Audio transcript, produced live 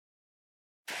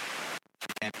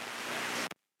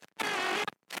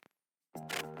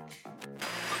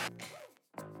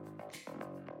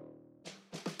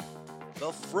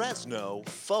The Fresno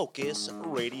Focus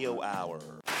Radio Hour.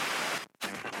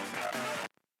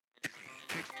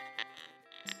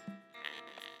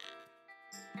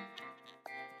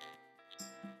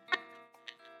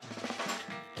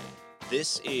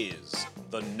 This is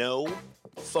the No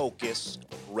Focus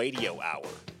Radio Hour.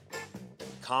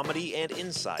 Comedy and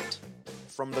insight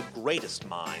from the greatest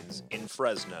minds in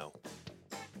Fresno.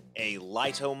 A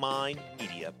Lightomine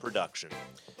Media production.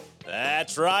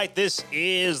 That's right, this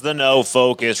is the No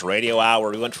Focus Radio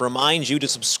Hour. We want to remind you to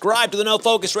subscribe to the No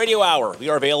Focus Radio Hour. We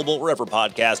are available wherever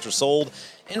podcasts are sold.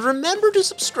 And remember to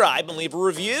subscribe and leave a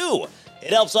review.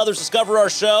 It helps others discover our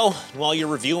show. And while you're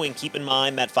reviewing, keep in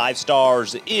mind that 5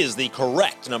 stars is the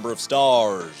correct number of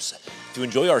stars. If you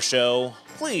enjoy our show,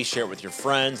 please share it with your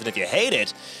friends. And if you hate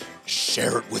it,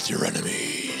 share it with your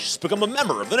enemies. Become a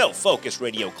member of the No Focus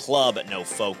Radio Club at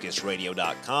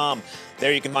nofocusradio.com.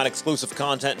 There you can find exclusive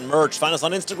content and merch. Find us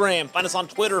on Instagram, find us on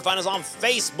Twitter, find us on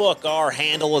Facebook. Our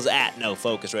handle is at No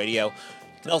Focus Radio. You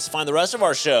can also find the rest of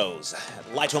our shows at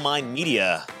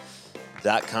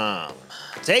lightominemedia.com.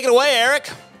 Take it away,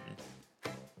 Eric.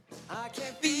 I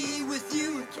can't be with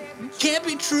you. Can't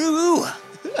be true.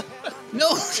 No,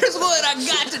 just what I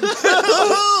got to do.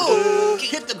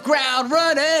 Hit the ground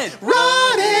running.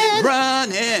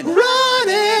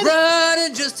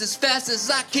 Running just as fast as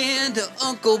I can to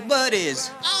Uncle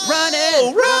Buddy's.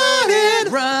 Running.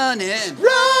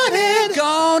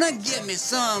 Gonna get me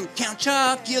some Count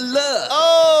Chocula.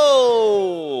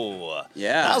 Oh,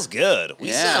 Yeah. that was good.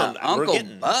 Uncle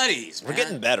Buddy's. We're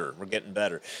getting better. We're getting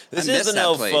better. This I is miss the that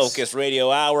No place. Focus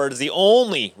Radio Hour. It is the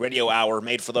only radio hour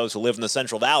made for those who live in the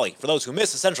Central Valley, for those who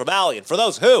miss the Central Valley, and for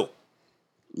those who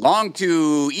Long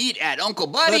to eat at Uncle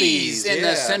Buddy's in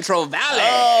the Central Valley.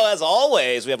 Oh, as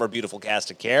always, we have our beautiful cast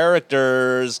of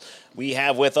characters. We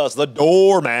have with us the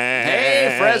Doorman.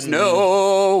 Hey,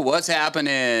 Fresno, what's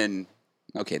happening?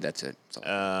 Okay, that's it. That's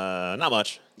all. Not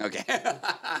much. Okay.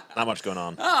 Not much going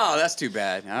on. Oh, that's too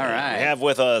bad. All right. We have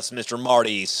with us Mr.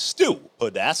 Marty Stu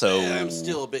Pedasso. Yeah, I'm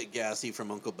still a bit gassy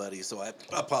from Uncle Buddy, so I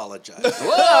apologize.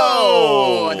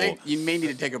 Whoa! I think you may need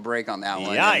to take a break on that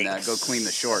one and Yikes. go clean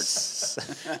the shorts.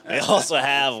 We also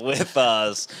have with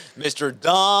us Mr.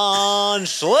 Don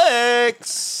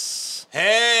Schlicks.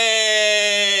 Hey!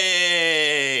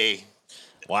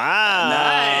 Wow.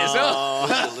 Nice.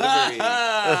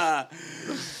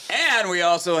 And we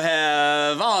also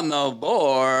have on the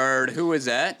board, who is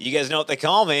that? You guys know what they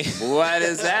call me. What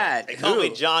is that? They call me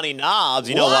Who? Johnny Knobs.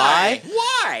 You know why?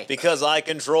 Why? Because I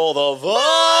control the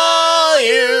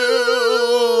volume.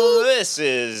 This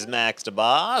is Max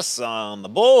DeBoss on the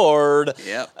board.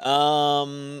 Yep.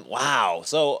 Wow.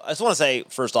 So I just want to say,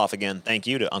 first off, again, thank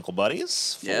you to Uncle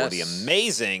Buddy's for Yes. the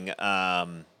amazing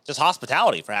just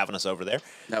hospitality for having us over there.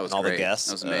 That was and all great. the guests.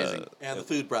 That was amazing. And the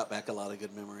food brought back a lot of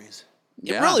good memories.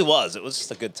 It really was. It was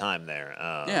just a good time there.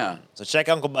 Yeah. So check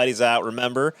Uncle Buddy's out.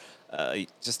 Remember,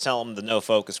 just tell them the No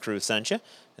Focus crew sent you,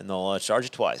 and they'll charge you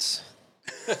twice.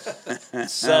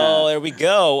 So there we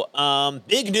go.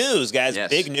 Big news, guys.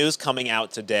 Yes. Big news coming out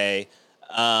today.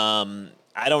 I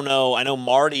don't know. I know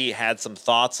Marty had some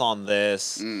thoughts on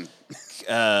this.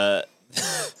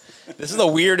 This is the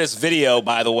weirdest video,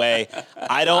 by the way.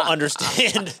 I don't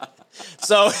understand.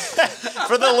 So,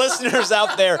 for the listeners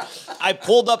out there, I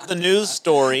pulled up the news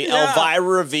story. Yeah. Elvira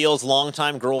reveals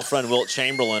longtime girlfriend Wilt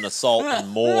Chamberlain assault and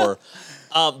more.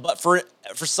 But for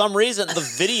some reason, the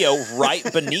video right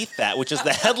beneath that, which is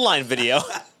the headline video,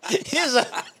 is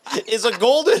a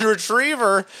golden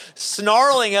retriever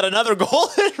snarling at another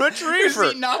golden He's retriever.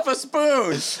 eating off a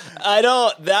spoon. I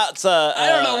don't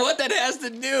know what that has to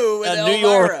do with a New Elvira.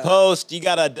 York Post. You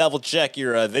gotta double check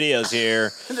your videos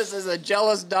here. This is a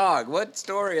jealous dog. What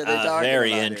story are they talking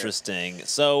Very about interesting.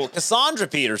 So Cassandra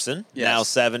Peterson, Yes. now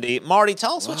 70. Marty,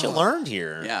 tell us what you learned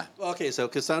here. here? Yeah. Okay, so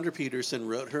Cassandra Peterson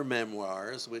wrote her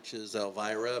memoirs, which is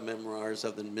Elvira, Memoirs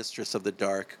of the Mistress of the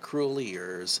Dark, Cruel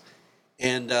Years.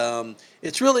 And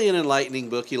it's really an enlightening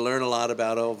book. You learn a lot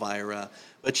about Elvira.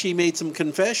 But she made some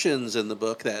confessions in the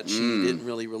book that she didn't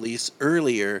really release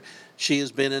earlier. She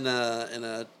has been in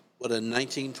a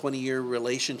 19, 20-year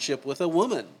relationship with a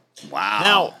woman. Wow.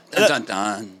 Now, dun, dun,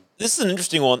 dun. This is an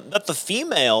interesting one. That the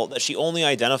female that she only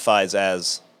identifies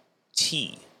as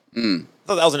T. I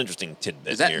thought that was an interesting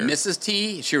tidbit Is that here. Mrs.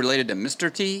 T? Is she related to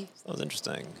Mr. T? That was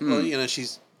interesting. Well,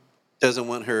 she's doesn't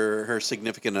want her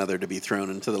significant other to be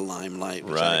thrown into the limelight,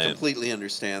 which I Right. completely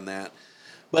understand that.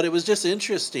 But it was just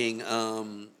interesting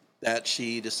that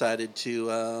she decided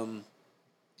to,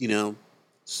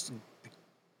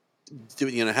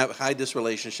 hide this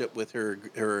relationship with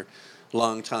her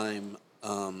longtime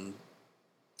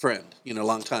friend,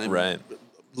 longtime Right.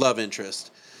 love interest.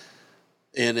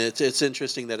 And it's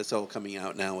interesting that it's all coming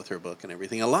out now with her book and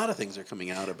everything. A lot of things are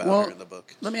coming out about her in the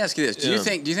book. Let me ask you this: Do you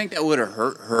Yeah. think that would have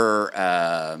hurt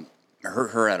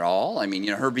her at all? I mean,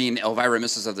 her being Elvira,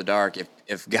 Mistress of the Dark.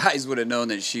 If guys would have known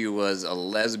that she was a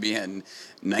lesbian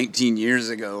 19 years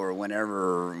ago or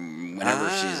whenever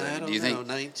she's, I don't do you know. think?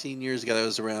 19 years ago, that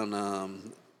was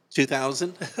around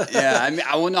 2000. Yeah,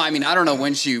 I mean, I don't know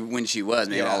when she was,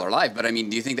 maybe Yeah. all her life, but I mean,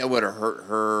 do you think that would have hurt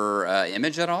her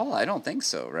image at all? I don't think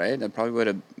so, right? That probably would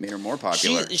have made her more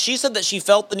popular. She said that she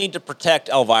felt the need to protect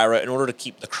Elvira in order to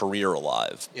keep the career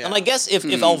alive. Yeah. And I guess if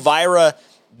Elvira,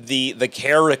 the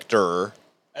character,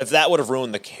 if that would have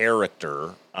ruined the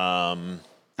character, I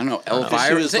don't know, She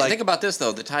Elvira. was like- Think about this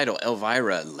though: the title,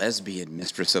 Elvira, lesbian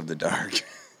mistress of the dark.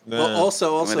 Well,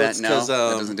 also, Would that- it's no? because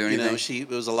That doesn't do anything? it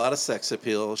was a lot of sex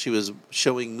appeal. She was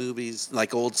showing movies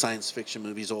like old science fiction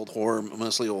movies,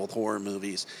 mostly old horror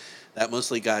movies that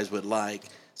mostly guys would like.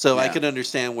 So I Yeah. could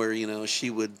understand where she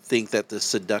would think that the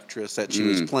seductress that she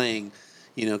was playing,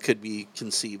 could be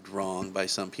conceived wrong by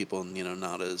some people, and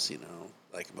not as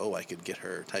like, oh, I could get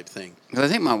her type thing. Because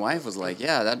I think my wife was like,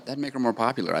 yeah, that'd make her more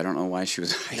popular. I don't know why she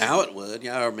was. Now it would,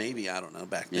 or maybe I don't know.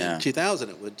 Back then, Yeah. 2000,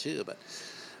 it would too, but.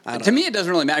 I don't To know. me, it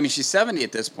doesn't really matter. I mean, she's 70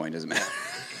 at this point. Doesn't matter.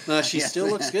 No, she still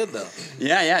looks good though.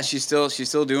 Yeah, she's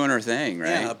still doing her thing, right?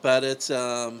 Yeah, but it's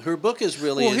her book is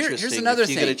really Well, interesting. here's another if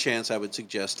you get a thing. chance, I would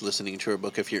suggest listening to her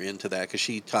book if you're into that, because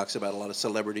she talks about a lot of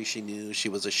celebrities she knew. She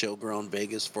was a showgirl in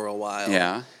Vegas for a while.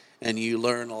 Yeah. And you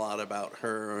learn a lot about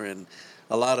her and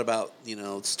a lot about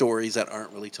stories that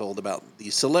aren't really told about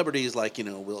these celebrities, like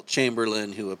Wilt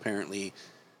Chamberlain, who apparently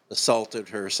assaulted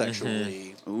her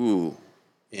sexually. Ooh.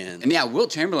 And And yeah, Wilt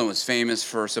Chamberlain was famous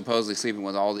for supposedly sleeping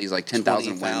with all these like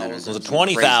 10,000 women. 20,000. Or Was it something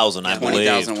 20,000, I crazy. believe.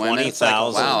 20,000 women.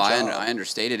 20,000. Wow, job. I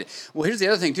understated it. Well, here's the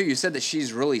other thing too. You said that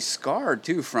she's really scarred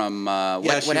too from what she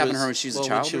happened to was- her when she was a well,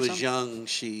 child. When she or was something? young,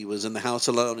 she was in the house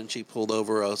alone, and she pulled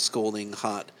over a scalding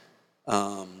hot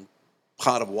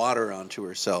pot of water onto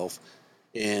herself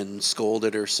and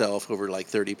scolded herself over like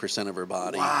 30% of her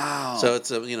body. Wow. So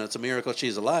it's a miracle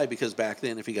she's alive, because back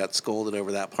then, if you got scolded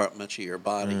over that part much of your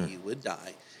body, you would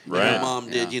die. And Right. her mom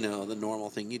did, Yeah. the normal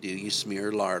thing you do. You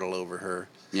smear lardle over her.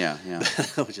 Yeah.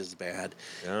 Which is bad.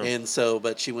 Yeah. And so,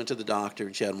 but she went to the doctor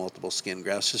and she had multiple skin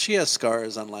grafts. So she has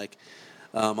scars on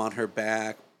on her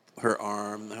back, her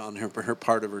arm, on her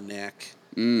part of her neck.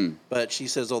 But she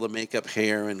says all the makeup,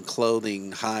 hair, and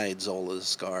clothing hides all the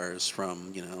scars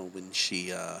from when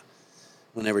she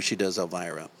whenever she does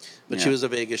Elvira. But she Yeah. was a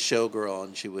Vegas showgirl,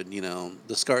 and she would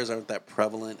the scars aren't that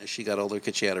prevalent as she got older,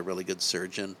 because she had a really good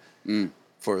surgeon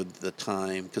for the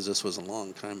time, because this was a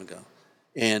long time ago.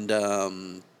 And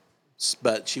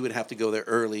but she would have to go there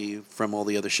early from all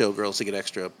the other showgirls to get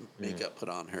extra makeup put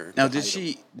on her. Now, to did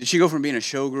hide 'em. she go from being a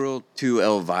showgirl to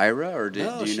Elvira, or do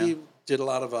you she know? did a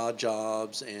lot of odd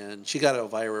jobs, and she got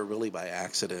Elvira really by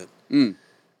accident.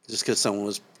 Just because someone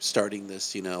was starting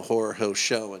this, horror host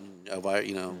show, and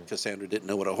Elvira, Cassandra didn't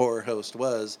know what a horror host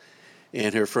was,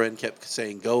 and her friend kept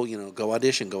saying, "Go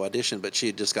audition," but she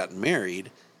had just gotten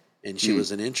married, and she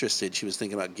wasn't interested. She was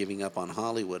thinking about giving up on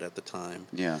Hollywood at the time.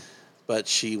 Yeah. But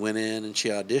she went in and she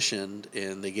auditioned,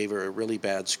 and they gave her a really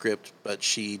bad script, but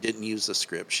she didn't use the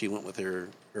script. She went with her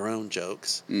own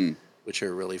jokes, which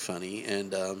are really funny,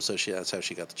 and so that's how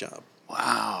she got the job.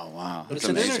 Wow. But That's it's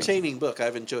an amazing. entertaining book.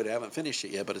 I've enjoyed it. I haven't finished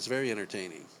it yet, but it's very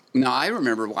entertaining. No, I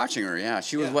remember watching her. Yeah,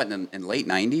 she was Yeah. what in late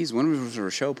 '90s. When was her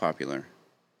show popular?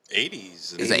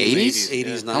 80s. Is it 80s?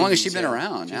 80s, 90s. How long has she been yeah.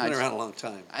 around? She's Yeah, been I- around a long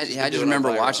time. I She's just been doing remember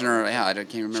Elvira. watching her. Yeah, I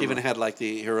can't remember. She even had like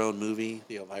her own movie,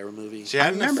 the Elvira movie. She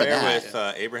had an remember affair that. with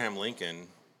Abraham Lincoln.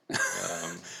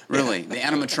 Really the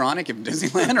animatronic of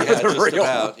Disneyland, or Yeah, the just real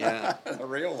about, one? yeah. The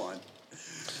real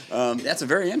one. That's a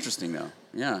very interesting though.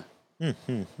 Yeah.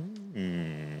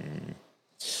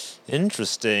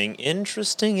 Interesting.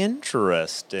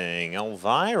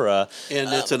 Elvira. And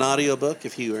it's an audiobook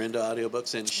if you are into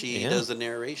audiobooks, and she Yeah. does the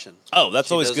narration. Oh, that's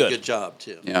She always does good. a good job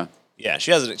too. Yeah. Yeah,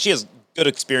 she has good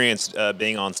experience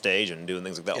being on stage and doing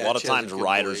things like that. Yeah, a lot of she has a times good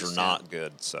writers voice, are yeah. not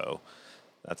good, so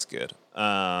that's good.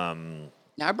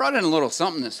 Yeah, I brought in a little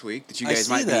something this week that you I guys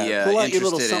see might that. be Pull out your interested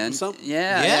little in. something, something.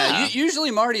 Yeah. Yeah. Usually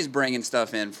Marty's bringing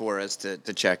stuff in for us to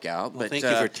check out. Well, but thank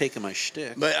you for taking my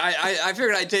shtick. But I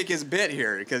figured I'd take his bit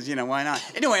here because, why not?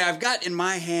 Anyway, I've got in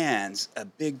my hands a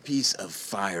big piece of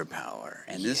firepower.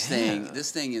 And this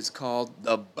thing is called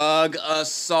the Bug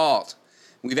Assault.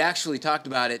 We've actually talked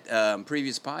about it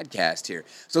previous podcast here.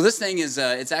 So this thing is,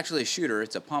 it's actually a shooter.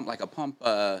 It's a pump, like a pump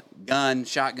gun,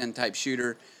 shotgun type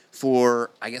shooter for,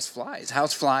 I guess, flies,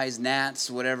 house flies, gnats,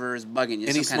 whatever is bugging you.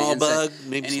 Any some kind of small insect, bug,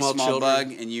 maybe any small children.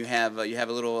 bug, and you have a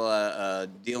little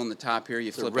deal in the top here.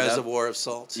 You The flip it up. reservoir of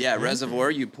salt. Yeah, reservoir.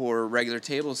 You pour regular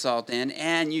table salt in,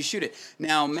 and you shoot it.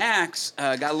 Now Max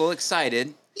got a little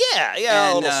excited. Yeah,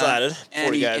 a little excited.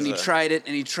 And he tried it,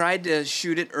 and he tried to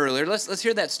shoot it earlier. Let's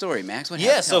hear that story, Max. What Yeah,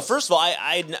 happened? so Tell us. first of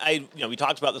all, we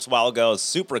talked about this a while ago. I was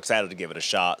super excited to give it a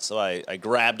shot, so I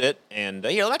grabbed it, and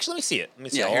here, let me see it. Let me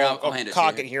see Yeah, it. here, I'll I'll hand it to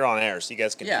cock you. it here on air so you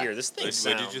guys can Yeah. hear this thing.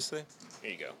 What did you say?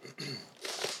 Here you go.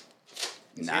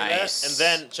 See Nice. that? And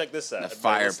then check this out. The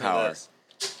Everybody listen to firepower. this.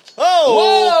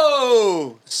 Oh!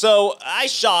 Whoa! So I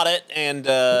shot it, and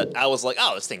I was like,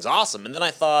 "Oh, this thing's awesome." And then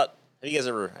I thought, "Have you guys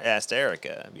ever asked Eric?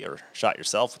 Have you ever shot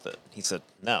yourself with it?" He said,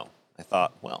 "No." I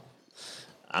thought, "Well,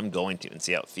 I'm going to and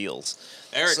see how it feels."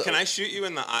 Eric, So- can I shoot you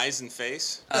in the eyes and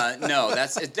face? No,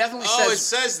 it definitely Oh, says. it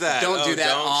says that. Don't do Oh, that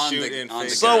don't on shoot the in on the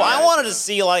face. So gun. I wanted to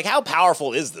see how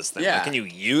powerful is this thing? Yeah. Like, can you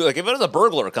use if it was a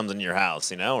burglar comes into your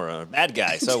house, or a bad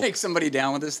guy? So take somebody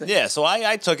down with this thing. yeah, so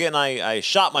I took it and I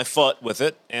shot my foot with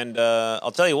it, and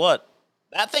I'll tell you what,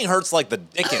 that thing hurts like the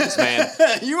dickens, man.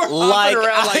 You were Like, hopping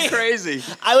around like I- crazy.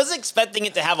 I was expecting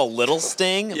it to have a little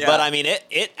sting, Yeah. but I mean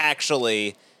it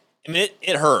actually. I mean,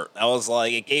 it hurt. I was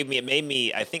like, it made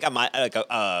me. I think I might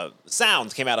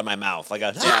sounds came out of my mouth, like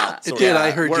a Yeah. It sort did. of- I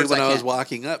heard you Words when I I was can't-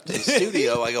 walking up to the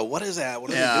studio. I go, "What is that?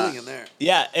 What are Yeah. they doing in there?"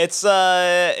 Yeah, it's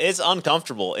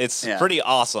uncomfortable. It's Yeah. pretty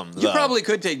awesome. You though. probably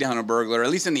could take down a burglar,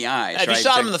 at least in the eyes. Have right? you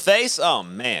shot him Check- in the face? Oh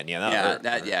man, yeah,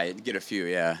 that hurt. you'd get a few.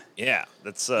 Yeah. Yeah,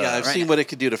 that's Yeah, I've right. seen what it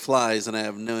could do to flies, and I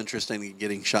have no interest in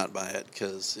getting shot by it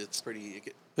because it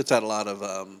puts out a lot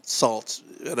of salt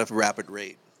at a rapid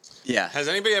rate. Yeah. Has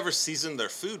anybody ever seasoned their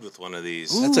food with one of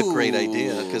these? That's a great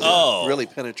idea because Oh. it really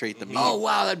penetrate the meat. Oh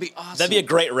wow, that'd be awesome. That'd be a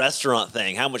great restaurant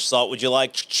thing. How much salt would you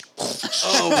like?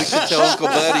 Oh, we should tell Uncle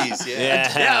Buddy's.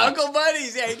 Yeah. Yeah, Uncle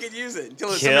Buddy's. Yeah, he could use it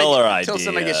until Killer until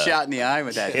somebody gets idea. shot in the eye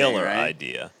with that Killer thing, right?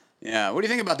 idea. Yeah. What do you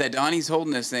think about that, Don? He's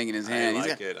holding this thing in his I hand.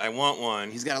 like it. I want one.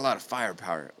 He's got a lot of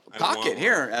firepower. I Cock want it one.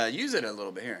 here. Use it a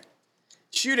little bit here.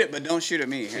 Shoot it, but don't shoot at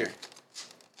me here.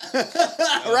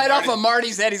 Right off of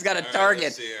Marty's head, he's got a right, target.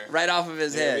 let's see here. Right off of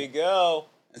his There we head. go.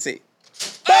 Let's see.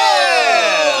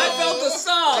 I felt the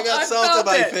salt. I got salt in felt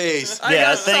my it. face. I Yeah, got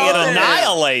that thing it salted.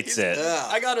 annihilates it. Yeah.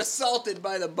 I got assaulted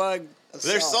by the bug.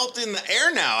 There's salt in the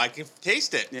air now. I can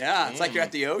taste it. Yeah, it's like you're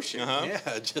at the ocean. Uh-huh.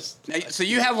 Yeah, just. Now, so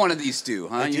you have one of these, Stu,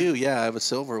 huh? I You- do. Yeah, I have a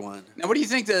silver one. Now, what do you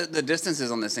think the distance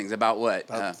is on this thing? It's about what?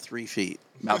 About 3 feet.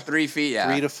 About 3 feet, yeah.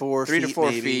 3 to 4 3 feet. to 4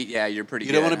 maybe. feet, yeah, you're pretty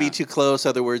You good. don't want to be huh? too close,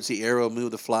 other words, the arrow will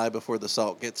move the fly before the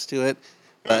salt gets to it.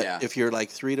 But Yeah. if you're like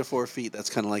 3 to 4 feet, that's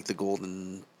kind of like the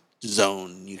golden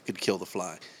zone. You could kill the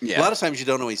fly. Yeah. A lot of times you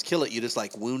don't always kill it. You just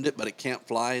like wound it, but it can't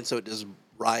fly, and so it just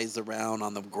writhes around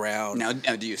on the ground. Now,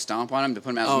 do you stomp on him to put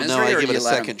him out oh of no, misery, I or give do it you a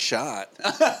let second shot.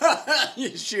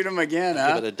 you shoot him again, Give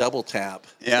huh? it a double tap.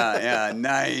 Yeah,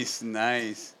 nice.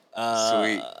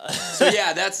 Sweet. So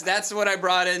yeah, that's what I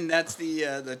brought in. That's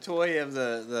the toy of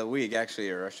the week, actually,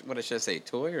 or what should I say,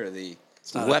 toy or the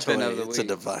It's not weapon a toy, of the it's week? a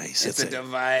device. It's a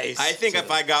device. I think if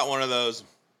I got one of those,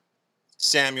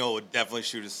 Samuel would definitely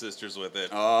shoot his sisters with it.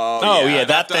 Oh, yeah,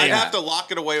 that I'd thing. have to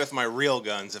lock it away with my real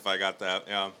guns if I got that.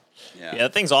 Yeah. Yeah,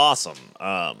 that thing's awesome.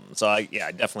 So I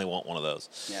definitely want one of those.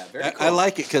 Yeah, very I cool.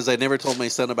 like it because I never told my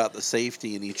son about the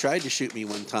safety, and he tried to shoot me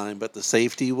one time, but the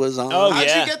safety was on. Oh, How'd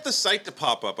yeah. you get the sight to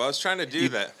pop up? I was trying to do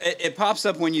that. It pops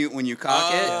up when you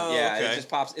cock it. Oh, Yeah, okay. it just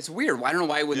pops. It's weird. I don't know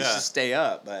why it wouldn't Yeah. just stay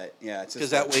up, but yeah, it's just Because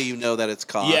that way you know that it's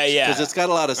cocked. Yeah. Because it's got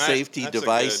a lot of Right, safety that's a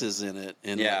devices in it,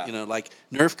 and Yeah. like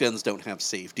Nerf guns don't have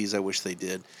safeties. I wish they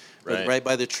did. But Right. right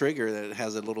by the trigger, that it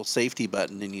has a little safety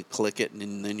button, and you click it,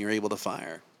 and then you're able to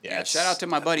fire. Yeah, shout out to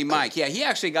my buddy Mike. Yeah, he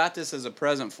actually got this as a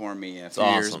present for me a few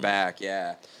awesome. years back.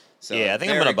 Yeah. So yeah, I think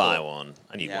I'm very gonna buy cool. one.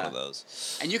 I need Yeah. one of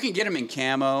those. And you can get them in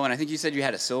camo, and I think you said you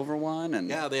had a silver one. And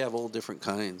Yeah, they have all different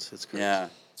kinds. It's great. yeah.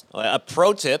 A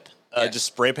pro tip: Yeah. just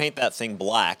spray paint that thing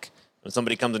black. When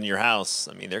somebody comes into your house,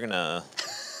 I mean, they're gonna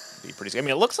be pretty. I mean,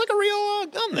 it looks like a real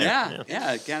gun there.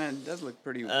 Yeah, it kind of does look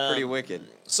pretty wicked.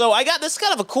 So I got this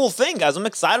kind of a cool thing, guys. I'm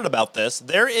excited about this.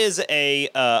 There is a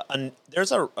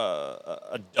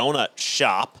donut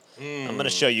shop. I'm going to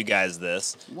show you guys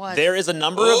this. What? There is a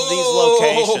number of these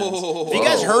locations. Have you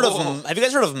guys heard of them? Have you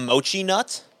guys heard of Mochi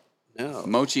Nut? No.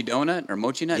 Mochi donut or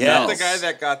mochi nut? Yeah. No. The guy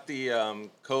that got the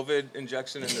COVID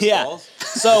injection in his Yeah. balls?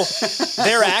 So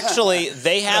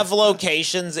they have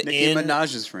locations Nicki in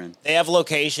Minaj's friend. They have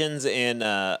locations in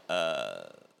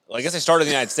Well, I guess they started in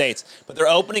the United States, but they're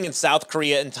opening in South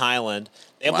Korea and Thailand.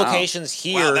 They have Wow. locations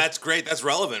here. Wow, that's great. That's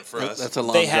relevant for us. That's a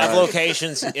long They have drive.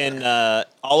 locations in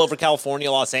all over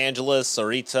California, Los Angeles,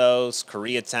 Cerritos,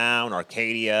 Koreatown,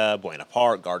 Arcadia, Buena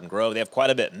Park, Garden Grove. They have quite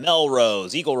a bit.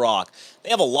 Melrose, Eagle Rock.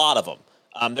 They have a lot of them.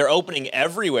 They're opening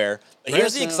everywhere. But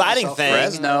here's the Fresno, exciting South thing.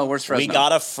 Fresno, where's Fresno? We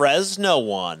got a Fresno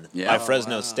one Yeah. by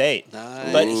Fresno State.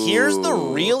 Nice. But here's the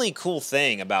Ooh. really cool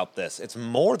thing about this. It's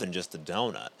more than just a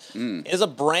donut. Mm. It is a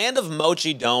brand of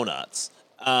mochi donuts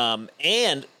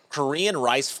and Korean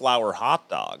rice flour hot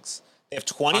dogs. They have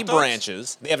 20 Hot dogs?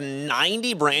 branches. They have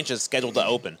 90 branches scheduled to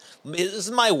open. This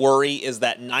is my worry is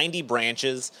that 90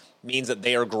 branches means that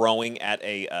they are growing at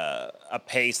a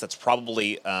pace that's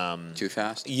probably Too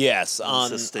fast? yes,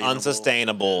 Unsustainable.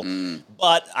 unsustainable.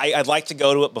 But I'd like to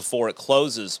go to it before it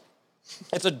closes.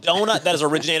 It's a donut that is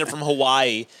originated from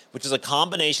Hawaii, which is a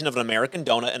combination of an American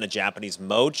donut and a Japanese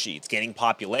mochi. It's gaining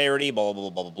popularity, blah, blah, blah,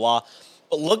 blah, blah, blah.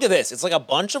 But look at this. It's like a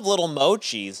bunch of little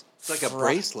mochis. It's like a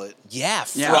bracelet. Yeah,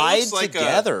 Yeah. fried It looks like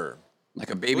together. Like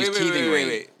a baby's teething ring.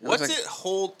 It looks What's like- it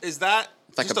hold? Is that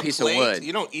like just a piece of plate? wood.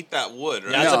 You don't eat that wood,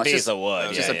 right? Yeah, it's No, a it's piece just- of wood.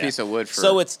 it's just yeah, a piece of wood for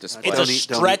So it's display. a Don't eat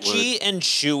stretchy wood. and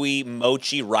chewy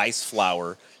mochi rice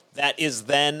flour that is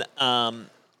then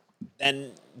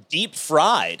deep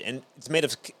fried, and it's made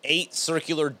of 8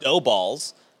 circular dough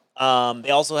balls. They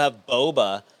also have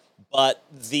boba, but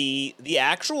the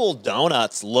actual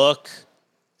donuts look.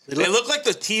 They look like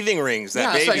the teething rings that Yeah,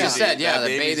 that's babies what you use, said. Yeah, that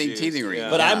the babies bathing use. teething ring. Yeah.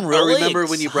 But I'm I really remember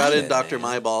when you brought in excited, Dr. man.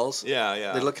 My Balls. Yeah,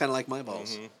 yeah. They look kind of like my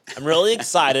balls. I'm really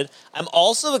excited. I'm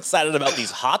also excited about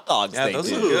these hot dogs Yeah, they those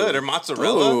do. look good. Or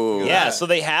mozzarella. Ooh. Look at Yeah, that. so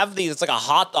they have these. It's like a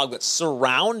hot dog that's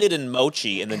surrounded in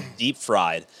mochi and then deep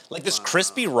fried, like this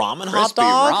crispy ramen hot Crispy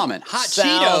dog. ramen. Hot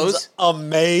sounds Cheetos.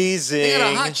 amazing. They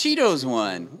got a Hot Cheetos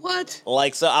one. What?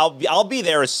 Like so, I'll be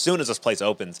there as soon as this place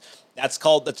opens. That's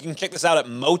called. You can check this out at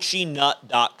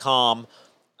mochinut.com.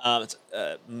 It's,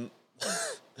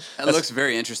 That looks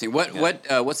very interesting.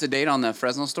 What's the date on the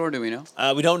Fresno store? Do we know?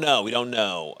 we don't know. We don't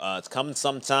know. It's coming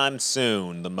sometime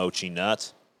soon. The Mochi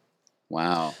Nut.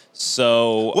 Wow.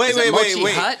 So Wait, Is it wait, Mochi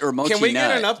wait. Hut or Mochi Can we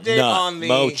get an Nut? update nut, on the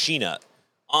Mochi Nut.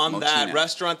 on Mochi that Nut.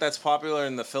 restaurant that's popular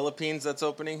in the Philippines that's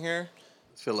opening here?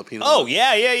 Filipino. Oh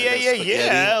yeah. spaghetti.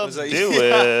 Let's Was that- do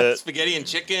yeah, it. Spaghetti and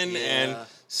chicken and Yeah.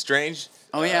 strange.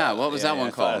 Oh yeah. What was that one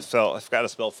called? I forgot to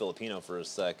spell Filipino for a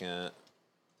second.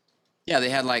 Yeah, they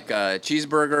had like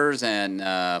cheeseburgers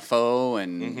and pho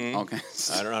and all kinds.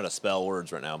 I don't know how to spell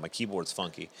words right now. My keyboard's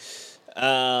funky.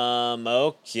 Okay.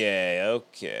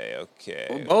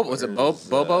 Was it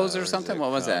Bobos or Where's something? it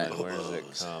What was that? coming? Where's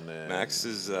it coming?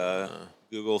 Max's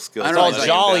Google skills. I It's don't know, called it's like-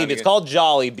 Jolly Bee. It's called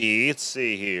Jolly Bee. Let's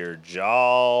see here.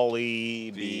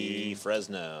 Jolly Bee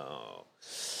Fresno.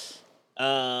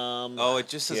 Oh, it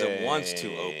just says it wants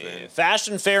to open.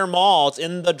 Fashion Fair Mall. It's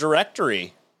in the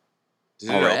directory. Did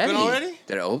it open already?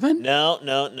 Did it open? No.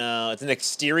 It's an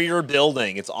exterior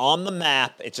building. It's on the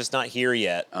map. It's just not here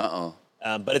yet. Uh-oh.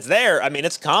 But it's there. I mean,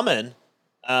 it's coming.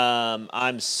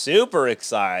 I'm super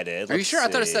excited. Are you Let's sure? I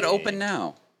thought it said see. open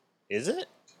now. Is it?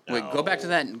 Wait, go back to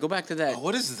that. Go back to that. Oh,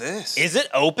 what is this? Is it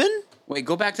open? Wait,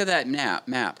 go back to that map.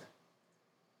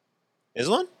 Is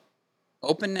one?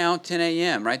 Open now, 10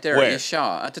 a.m. Right there. Where? East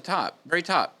Shaw at the top, very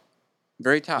top,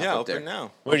 yeah, up open there.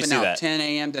 now. Where do you Open see now, that? 10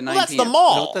 a.m. to 9 Well, that's p.m. the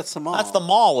mall. No, that's the mall. That's the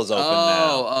mall is open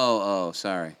Oh,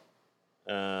 sorry.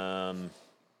 now.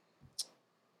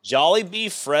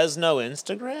 Jollibee Fresno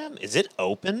Instagram? Is it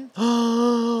open?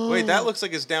 Wait, that looks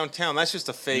like it's downtown. That's just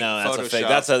a fake No, that's Photoshop. a fake.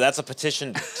 That's a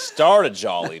petition to start a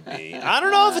Jollibee. I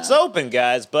don't know if it's open,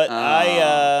 guys, but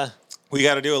We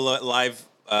got to do a live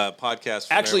podcast.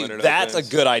 From actually, there when it that's a opens.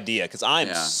 good idea because I'm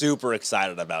Yeah. super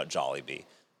excited about Jollibee.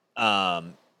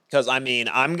 Because I mean,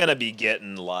 I'm gonna be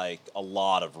getting like a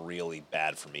lot of really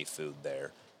bad for me food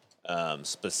there.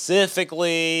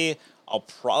 Specifically, I'll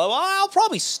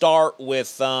probably start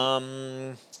with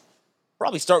the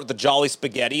Jolly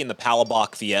Spaghetti and the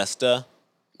Palabok Fiesta.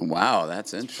 Wow,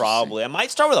 that's interesting. Probably, I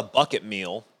might start with a bucket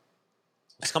meal.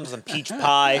 This comes with some peach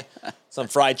pie, some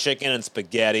fried chicken, and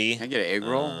spaghetti. Can I get an egg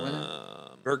roll with it?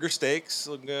 Burger steaks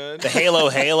look good. The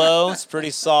Halo is pretty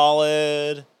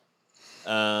solid.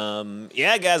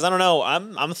 Yeah, guys, I don't know.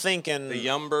 I'm thinking The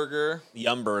Yum Burger.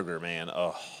 Yum Burger, man.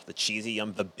 Oh, the cheesy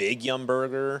Yum, the big Yum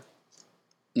Burger.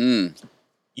 Mm.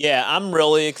 Yeah, I'm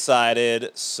really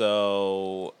excited.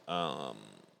 So, yeah,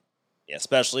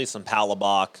 especially some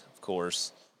Palabok, of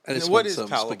course. I just What want is some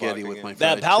Palabok spaghetti with again? my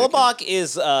That fried chicken. Palabok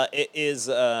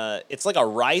it's like a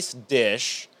rice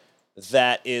dish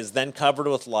that is then covered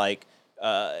with like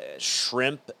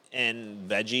shrimp and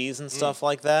veggies and stuff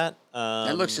like that.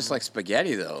 That looks just like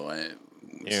spaghetti, though.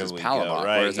 This Here is we Palabok. go,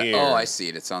 right Where is that? here. Oh, I see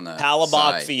it. It's on the Palabok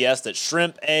side. Fiesta,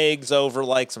 shrimp eggs over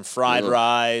like some fried Ugh.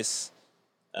 rice.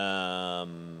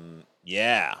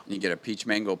 Yeah. You get a peach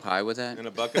mango pie with that? And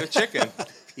a bucket of chicken.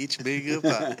 Peach mango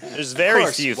pie. There's very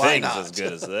course, few why things not? as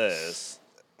good as this.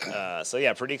 So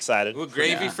yeah, pretty excited. With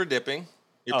gravy Yeah. for dipping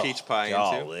your Oh, peach pie into.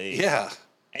 golly. Yeah.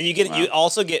 And you Wow. you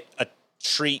also get a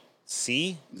treat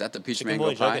C. Is that the peach Chicken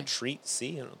mango boy, pie? a treat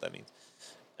C. I don't know what that means.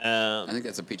 I think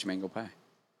that's a peach mango pie.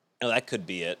 Oh, that could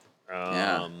be it.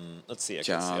 Yeah. Let's see. I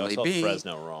can see. I Jolly spelled Bee.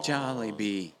 Fresno wrong. Jolly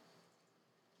Bee.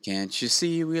 Can't you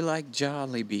see we like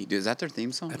Jolly Bee? Is that their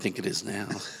theme song? I think it is now.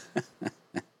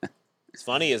 It's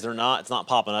funny is it's not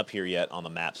popping up here yet on the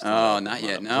maps. Oh, not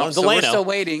yet. One No, in so we're Delano. still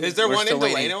waiting. Is there We're one still in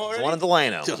waiting. Delano There's already? one in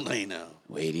Delano. Delano.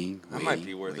 Waiting. That might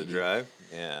be worth a waiting. drive.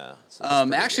 Yeah. So that's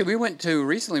pretty Actually, we went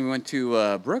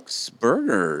to Brooks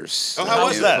Burgers. Oh, how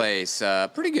was new that? place?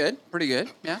 Pretty good.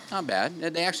 Yeah, not bad.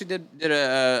 They actually did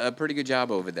a pretty good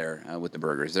job over there with the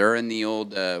burgers. They're in the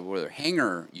old where the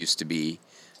hangar used to be.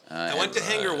 I went to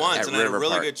Hangar once at and I had a River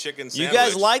really Park. good chicken You sandwich.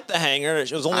 guys liked the hangar.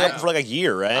 It was only I- open for like a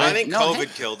year, right? I think No,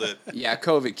 COVID killed it. Yeah,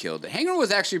 COVID killed it. Hangar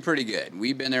was actually pretty good.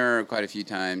 We've been there quite a few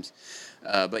times.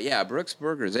 But yeah, Brooks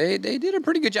Burgers, they did a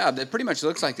pretty good job. It pretty much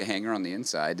looks like the hangar on the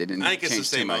inside. They didn't I think it's the change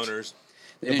too same much. owners.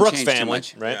 They The didn't Brooks change too family,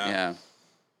 much. right?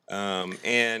 Yeah.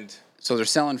 And So they're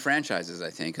selling franchises, I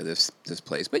think, of this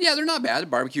place. But yeah, they're not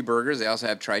bad. Barbecue burgers. They also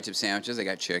have tri-tip sandwiches. They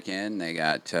got chicken. They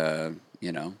got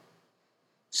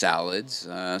salads.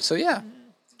 So yeah.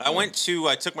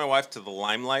 I took my wife to the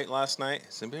Limelight last night.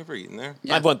 Has anybody ever eaten there?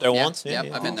 Yeah. I've went there Yeah. once. Yeah, Yep,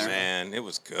 yeah. I've been there. Man, it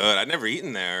was good. I'd never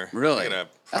eaten there. Really? I got a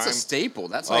That's a prime- staple.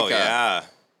 That's Oh, like yeah.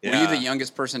 Were you the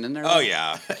youngest person in there? Oh,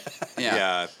 yeah. Yeah.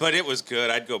 Yeah. But it was good.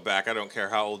 I'd go back. I don't care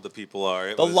how old the people are.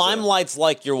 It The was, Limelight's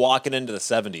like you're walking into the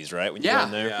 70s, right? When you Yeah. go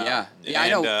in there. Yeah, I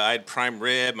know. And I had prime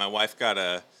rib. My wife got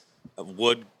a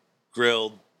wood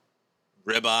grilled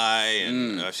ribeye,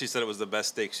 and she said it was the best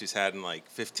steak she's had in like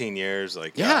 15 years.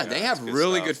 Like, Yeah, they it's have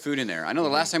really stuff. good food in there. I know the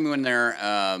last time we went there,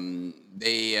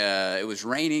 it was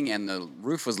raining and the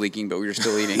roof was leaking, but we were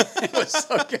still eating. It was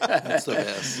so good. That's the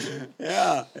best.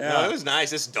 Yeah, No, it was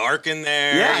nice. It's dark in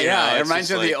there. yeah, you yeah. know, It it's reminds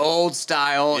just me of the like- old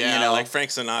style. Yeah, you know, like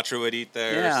Frank Sinatra would eat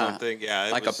there or Yeah. something. Yeah,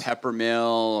 it like was, a pepper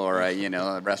mill or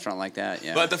a restaurant like that.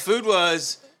 Yeah, But the food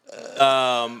was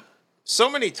so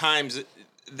many times.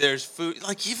 There's food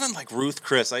like even like Ruth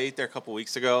Chris. I ate there a couple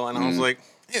weeks ago, and I was like,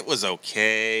 it was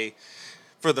okay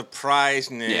for the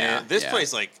price. Nah. Yeah, This yeah.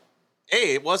 place, like,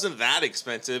 A, it wasn't that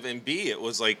expensive, and B, it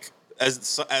was like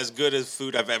as good as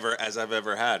food I've ever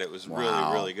had. It was Wow.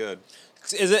 really really good.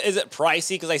 Is it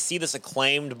pricey? Because I see this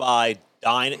acclaimed by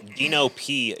Dino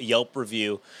P Yelp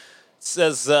review. It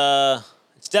says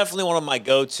it's definitely one of my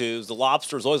go-tos. The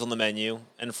lobster is always on the menu,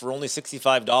 and for only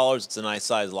 $65, it's a nice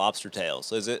sized lobster tail.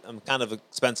 So is it kind of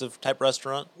expensive type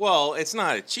restaurant? Well, it's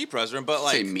not a cheap restaurant, but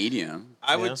say like medium.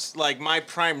 I Yeah. would like my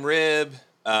prime rib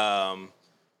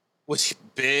was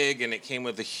big, and it came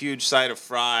with a huge side of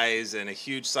fries and a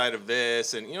huge side of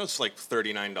this, and it's like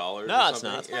 $39. No, it's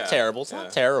not. It's not terrible. It's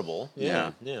not terrible.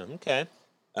 Yeah. Yeah. Okay.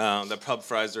 The pub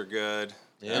fries are good.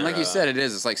 Yeah. And like you said,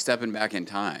 it's like stepping back in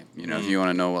time. If you want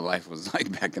to know what life was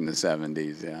like back in the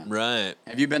 70s. Yeah. Right.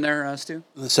 Have you been there, Stu?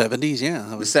 The 70s, yeah.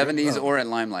 The 70s or at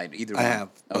Limelight, either I one. have,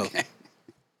 both. Okay.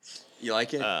 You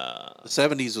like it? The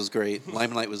 70s was great.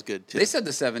 Limelight was good, too. They said the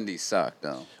 70s sucked,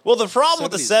 though. Well, the problem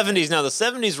with the 70s. 70s now, the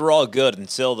 70s were all good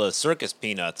until the circus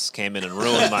peanuts came in and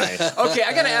ruined my. Okay,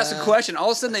 I got to ask a question. All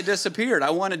of a sudden, they disappeared.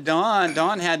 I wanted Don.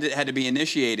 Don had to be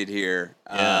initiated here.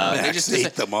 Yeah. They Max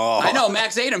ate them all. I know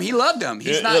Max ate them. He loved them.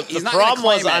 He's not. the He's not problem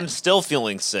gonna was claim I'm it. still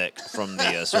feeling sick from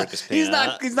the circus He's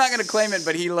peanut. not going to claim it,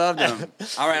 but he loved them.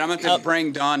 All right, I'm going to have to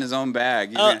bring Don his own bag.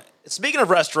 He's gonna- Speaking of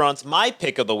restaurants, my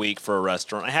pick of the week for a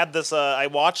restaurant, I had this. I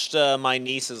watched my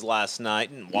nieces last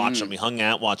night and watched them. We hung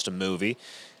out, watched a movie,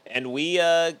 and we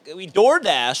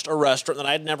DoorDashed a restaurant that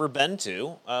I'd never been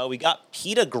to. We got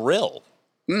Pita Grill.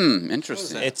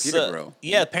 Interesting. It's Pita Grill.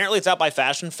 Yeah, apparently it's out by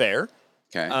Fashion Fair.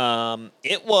 Okay.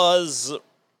 It was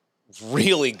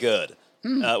really good.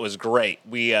 It was great.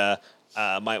 We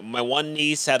my one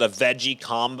niece had a veggie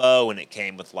combo, and it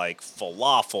came with like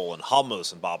falafel and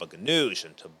hummus and baba ganoush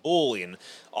and tabbouleh and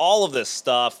all of this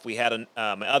stuff. We had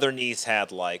my other niece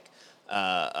had like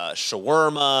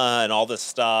shawarma and all this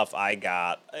stuff.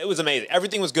 It was amazing.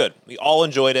 Everything was good. We all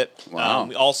enjoyed it. Wow.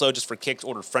 We also, just for kicks,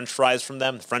 ordered French fries from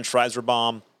them. The French fries were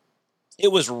bomb.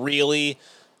 It was really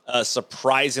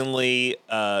surprisingly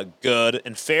good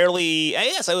and fairly, I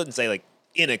guess I wouldn't say like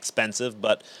inexpensive,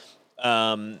 but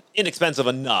inexpensive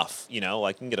enough.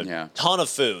 Like you can get a ton of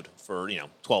food for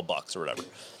 $12 or whatever.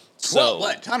 So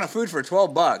what? Ton of food for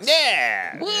 $12?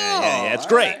 Yeah, Whoa, yeah. It's all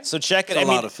great. right. So check it. It's a I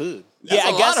mean, lot of food. That's I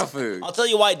a guess lot of food. I'll tell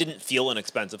you why it didn't feel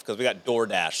inexpensive, because we got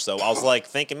DoorDash. So I was like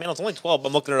thinking, man, it's only 12.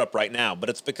 I'm looking it up right now, but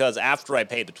it's because after I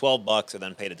paid the $12, I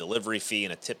then paid a delivery fee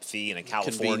and a tip fee and a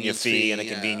California Convenience fee fee, and a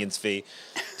yeah. convenience fee.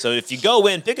 So if you go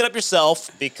in, pick it up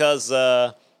yourself, because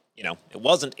it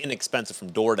wasn't inexpensive from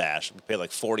DoorDash. We paid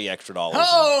like $40 extra.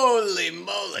 Holy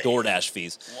moly! DoorDash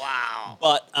fees. Wow.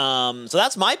 But so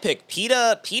that's my pick,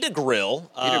 Pita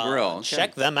Grill. Pita Grill, okay.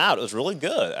 Check them out. It was really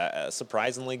good,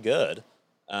 surprisingly good.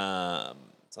 So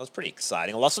that was pretty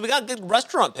exciting. Also, we got good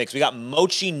restaurant picks. We got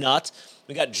Mochi Nut,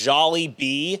 we got Jolly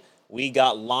Bee, we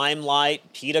got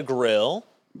Limelight, Pita Grill,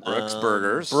 Brooks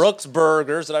Burgers. Brooks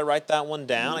Burgers. Did I write that one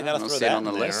down? I I gotta don't throw see it that on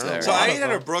the in list there. So A lot I of ate at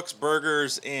a them. Brooks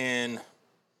Burgers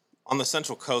on the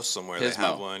Central Coast somewhere. They Pismo.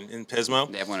 have one in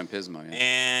Pismo. They have one in Pismo, yeah.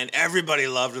 And everybody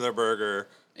loved their burger.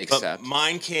 Except? But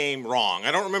mine came wrong.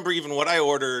 I don't remember even what I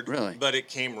ordered. Really? But it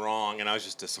came wrong, and I was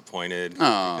just disappointed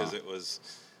Oh. because it was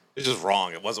just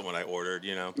wrong. It wasn't what I ordered,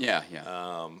 you know. Yeah.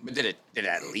 But did it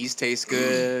at least taste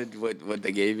good? What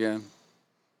they gave you?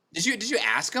 Did you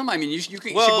ask them? I mean, you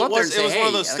could Well, go it up there was, and say, it was hey, one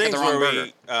of those I got things the wrong where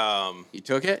burger. You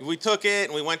took it? we took it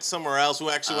and we went somewhere else. We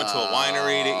actually went to a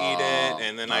winery to eat it,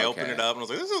 and then I opened okay. it up and I was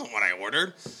like, "This isn't what I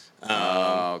ordered."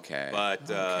 Okay.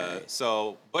 But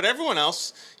Okay. but everyone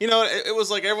else, it was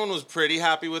like everyone was pretty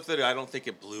happy with it. I don't think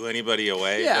it blew anybody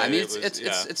away. Yeah, but I mean,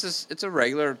 it was, it's a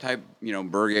regular type,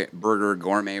 burger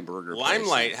gourmet burger. place.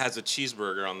 Limelight has a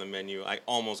cheeseburger on the menu. I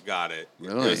almost got it.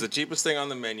 Really? It was the cheapest thing on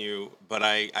the menu, but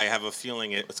I have a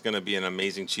feeling it's going to be an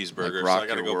amazing cheeseburger. Like so I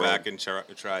got to Rock go Your back World.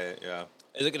 and try it. Yeah,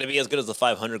 Is it going to be as good as the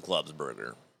 500 Clubs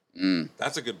burger?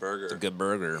 that's a good burger. It's a good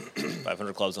burger.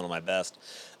 500 Club's one of my best.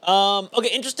 Okay,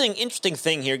 interesting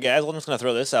thing here, guys. I'm just going to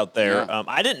throw this out there. Yeah.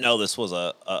 I didn't know this was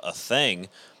a thing,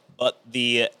 but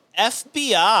the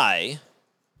FBI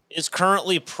is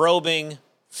currently probing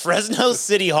Fresno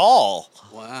City Hall.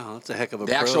 Wow, that's a heck of a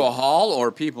The probe. actual hall or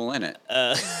people in it?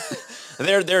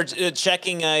 They're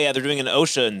checking. They're doing an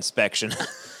OSHA inspection.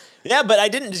 Yeah, but I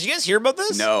didn't. Did you guys hear about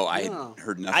this? No, I No.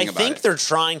 heard nothing I about think it. they're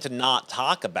trying to not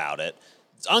talk about it.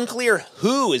 It's unclear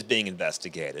who is being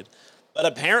investigated, but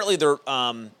apparently they're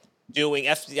doing.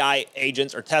 FBI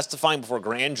agents are testifying before a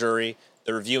grand jury.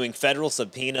 They're reviewing federal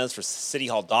subpoenas for City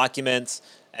Hall documents,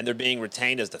 and they're being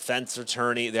retained as defense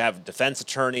attorney. They have defense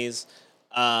attorneys.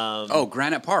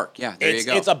 Granite Park. Yeah, there you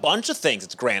go. It's a bunch of things.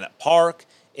 It's Granite Park.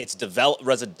 It's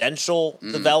residential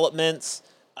developments.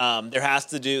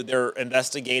 They're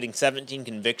investigating 17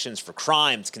 convictions for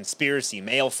crimes, conspiracy,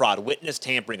 mail fraud, witness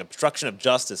tampering, obstruction of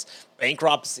justice,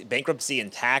 bankruptcy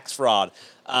and tax fraud,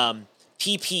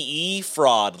 PPE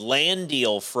fraud, land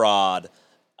deal fraud.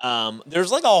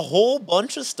 There's like a whole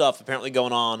bunch of stuff apparently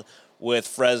going on with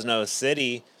Fresno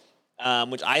City,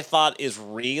 which I thought is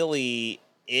really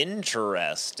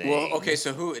interesting. Well, okay,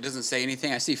 so who? It doesn't say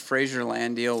anything. I see Fraser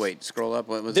Land Deal. Wait, scroll up.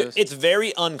 What was this? It's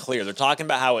very unclear. They're talking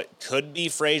about how it could be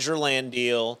Fraser Land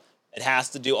Deal. It has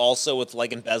to do also with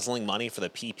like embezzling money for the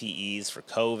PPEs for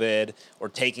COVID, or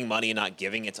taking money and not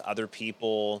giving it to other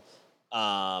people.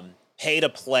 Pay to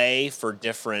play for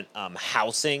different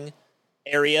housing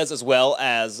areas, as well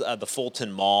as the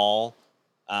Fulton Mall.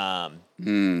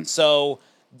 So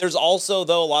there's also,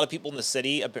 though, a lot of people in the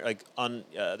city,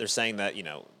 they're saying that,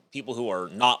 people who are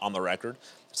not on the record,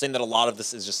 saying that a lot of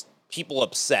this is just people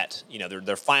upset.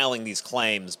 They're filing these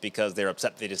claims because they're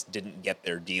upset they just didn't get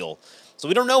their deal. So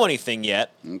we don't know anything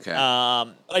yet. Okay.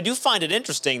 But I do find it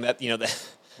interesting that,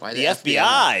 Why the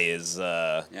FBI is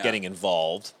getting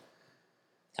involved.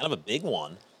 Kind of a big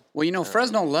one. Well,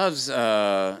 Fresno loves.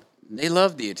 They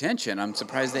love the attention. I'm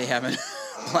surprised they haven't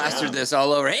plastered this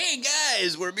all over. Hey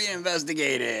guys, we're being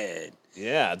investigated.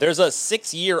 Yeah, there's a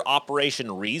 6-year Operation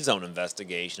Rezone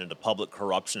investigation into public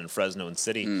corruption in Fresno and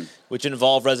City, which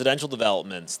involved residential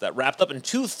developments that wrapped up in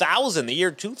the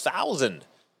year 2000.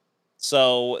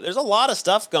 So there's a lot of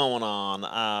stuff going on.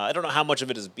 I don't know how much of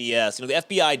it is BS. The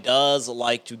FBI does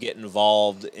like to get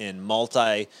involved in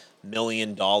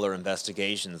multi-million-dollar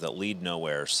investigations that lead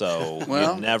nowhere. So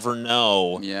Well, you never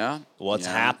know what's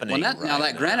Yeah. happening. Well,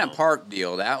 that Granite Park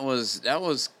deal, that was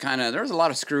kind of, there was a lot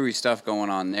of screwy stuff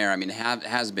going on there. I mean, it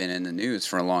has been in the news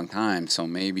for a long time, so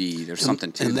maybe there's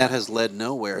something to And that. that has led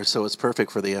nowhere, so it's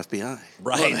perfect for the FBI.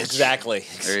 Right, exactly.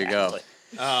 There you go.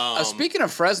 Speaking of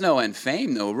Fresno and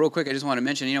fame, though, real quick, I just want to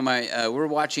mention, we're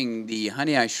watching the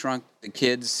Honey, I Shrunk the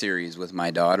Kids series with my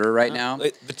daughter right now.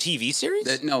 The TV series?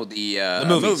 The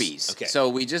movies. movies. Okay. So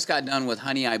we just got done with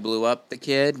Honey, I Blew Up the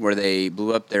Kid, where they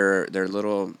blew up their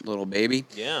little baby.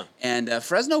 Yeah. And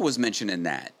Fresno was mentioned in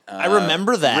that. I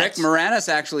remember that. Rick Moranis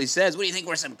actually says, "What do you think?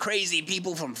 We're some crazy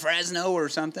people from Fresno or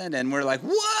something?" And we're like,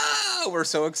 "Whoa!" We're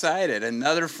so excited.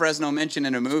 Another Fresno mention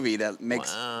in a movie that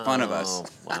makes fun of us.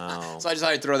 Wow. So I just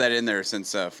thought I'd throw that in there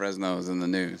since Fresno is in the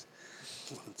news.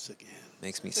 Once again.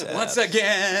 Makes me sad. Once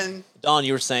again. Don,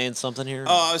 you were saying something here?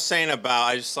 Oh, I was saying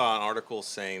I just saw an article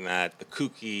saying that the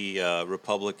kooky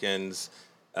Republicans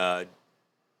plots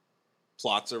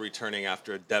are returning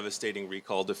after a devastating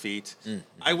recall defeat.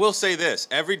 I will say this.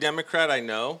 Every Democrat I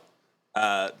know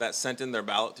that sent in their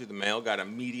ballot through the mail got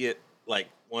immediate, like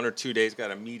 1 or 2 days, got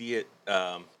immediate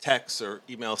texts or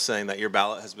emails saying that your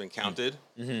ballot has been counted.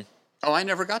 Oh, I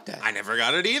never got that. I never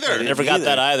got it either. Never got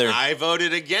that either. I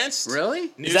voted against.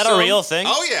 Really? Is that a real thing?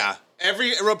 Oh, yeah.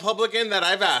 Every Republican that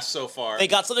I've asked so far. They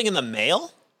got something in the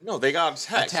mail? No, they got a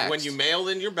text. text. When you mailed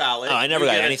in your ballot. Oh, I never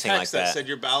you got get a anything like text that. said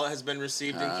your ballot has been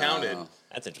received and counted.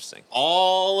 That's interesting.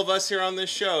 All of us here on this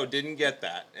show didn't get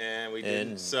that, and we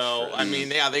didn't. So, I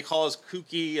mean, yeah, they call us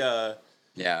kooky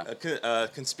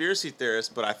conspiracy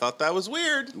theorists, but I thought that was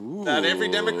weird. That every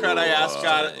Democrat I asked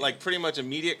got like pretty much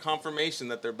immediate confirmation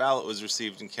that their ballot was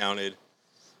received and counted.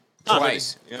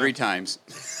 Twice. Yeah. 3 times.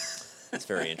 That's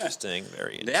very interesting.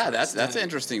 Very interesting. Yeah, that's an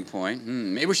interesting point.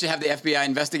 Maybe we should have the FBI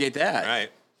investigate that. Right.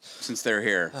 Since they're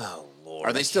here. Oh, Lord.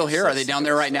 Are they still here? Are they down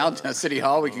there right now at City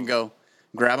Hall? We can go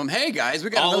grab them. Hey, guys, we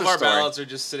got All of another our story. ballots are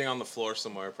just sitting on the floor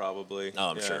somewhere, probably. Oh,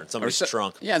 I'm Yeah. sure. Somebody's Or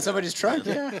trunk. Yeah, in somebody's trunk,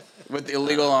 yeah. With the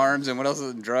illegal arms and what else,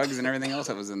 drugs and everything else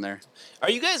that was in there.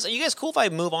 Are you guys cool if I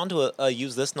move on to a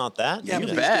use this, not that? Yeah, you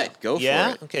please bet. Go for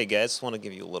it. Okay, guys. Just want to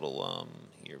give you a little,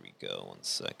 here we go. 1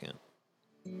 second.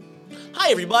 Hi,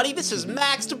 everybody. This is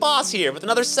Max DeBoss here with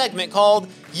another segment called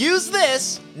Use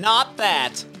This, Not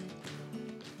That.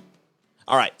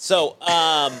 All right, so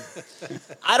I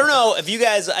don't know if you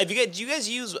guys do you guys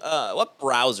use what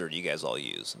browser do you guys all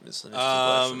use? This is an interesting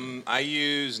question. I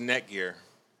use Netgear.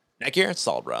 Netgear, it's a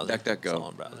solid browser. DuckDuckGo.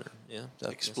 Solid browser. Yeah.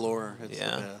 Explorer. It's the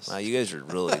Yeah. best. Wow, you guys are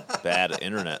really bad at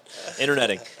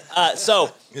interneting.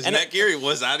 So Is and Netgear,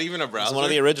 was that even a browser? it's one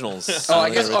of the originals. Oh, One I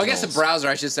of guess. the Oh, I guess the originals. browser.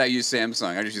 I should say I use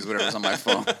Samsung. I just use whatever's on my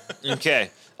phone.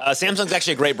 Okay. Samsung's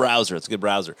actually a great browser. It's a good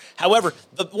browser. However,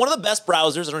 one of the best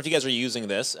browsers, I don't know if you guys are using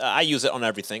this. I use it on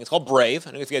everything. It's called Brave.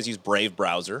 I don't know if you guys use Brave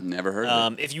browser. Never heard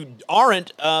of it. If you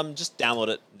aren't, just download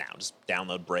it now. Just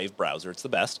download Brave browser. It's the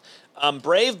best.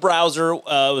 Brave browser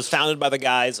was founded by the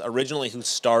guys originally who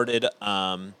started,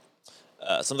 some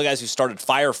of the guys who started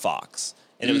Firefox.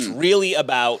 And it was really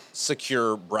about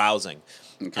secure browsing.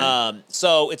 Okay.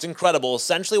 So it's incredible.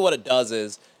 Essentially what it does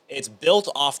is it's built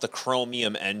off the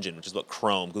Chromium engine, which is what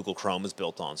Google Chrome is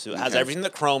built on. So it has everything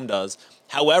that Chrome does.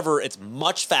 However, it's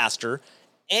much faster,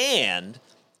 and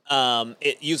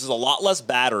it uses a lot less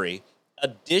battery.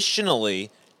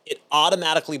 Additionally, it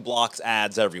automatically blocks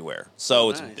ads everywhere. So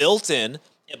it's nice. built in.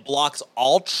 It blocks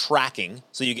all tracking,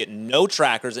 so you get no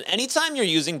trackers. And anytime you're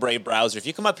using Brave browser, if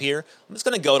you come up here, I'm just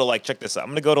going to go to, check this out. I'm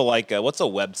going to go to, what's a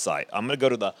website? I'm going to go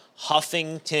to the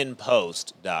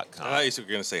HuffingtonPost.com. I thought you were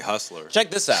going to say Hustler.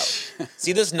 Check this out.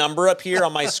 See this number up here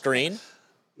on my screen?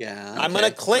 Yeah. I'm going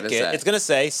to click What is it. that? It's going to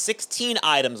say 16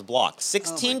 items blocked,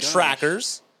 16 gosh.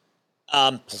 trackers.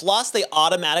 Plus, they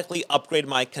automatically upgrade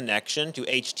my connection to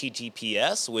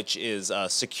HTTPS, which is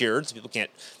secured, so people can't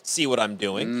see what I'm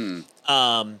doing.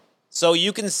 So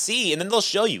you can see, and then they'll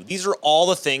show you. These are all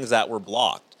the things that were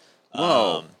blocked.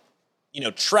 Whoa.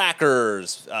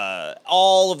 Trackers,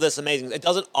 all of this amazing. It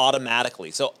does it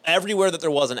automatically. So everywhere that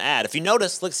there was an ad, if you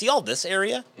notice, see all this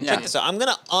area? Yeah. Check this out. I'm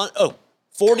going to,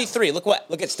 43. Look,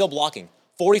 it's still blocking.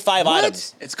 45 What?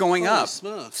 items. It's going Holy up.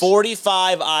 smokes.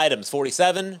 45 items.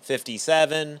 47,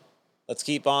 57. Let's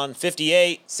keep on.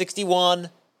 58, 61,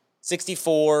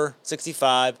 64,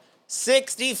 65.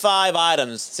 65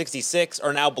 items, 66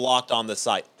 are now blocked on this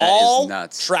site. That is All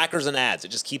nuts. trackers and ads.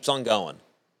 It just keeps on going.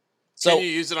 So Can you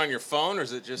use it on your phone, or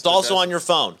is it just? it's also on your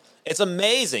phone. It's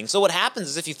amazing. So what happens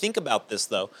is if you think about this,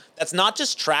 though, that's not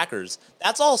just trackers.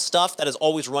 That's all stuff that is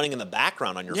always running in the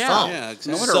background on your Yeah. phone. Yeah, No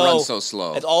exactly. wonder it runs so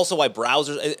slow. It's also why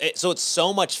browsers. So it's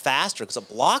so much faster because it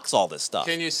blocks all this stuff.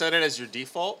 Can you set it as your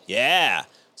default? Yeah.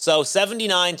 So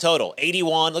 79 total,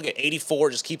 81, look at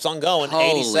 84, just keeps on going,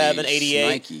 Holy 87,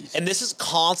 88. shnikes. And this is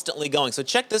constantly going. So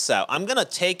check this out. I'm going to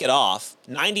take it off,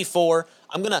 94.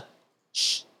 I'm going to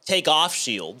take off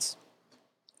shields,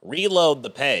 reload the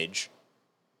page.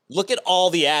 Look at all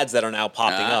the ads that are now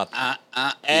popping up. Yeah.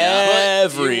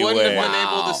 Everywhere. You wouldn't have been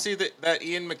able Wow. to see that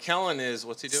Ian McKellen is.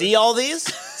 What's he doing? See all these?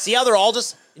 See how they're all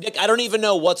just, I don't even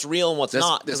know what's real and what's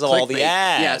not because of all the clickbait.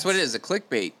 ads. Yeah, that's what it is. A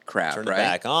clickbait crap, Turn right? it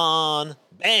back on.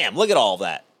 Bam, look at all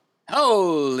that.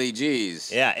 Holy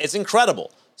jeez. Yeah, it's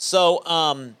incredible. So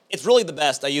it's really the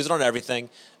best. I use it on everything.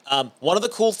 One of the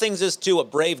cool things is too, what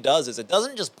Brave does is it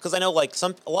doesn't just, because I know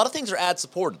a lot of things are ad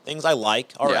supported. Things I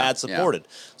like are Yeah, ad supported.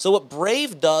 So what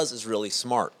Brave does is really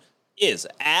smart.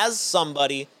 As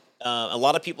somebody a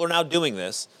lot of people are now doing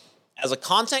this. As a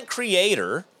content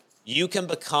creator, you can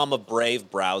become a Brave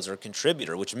browser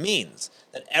contributor, which means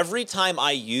that every time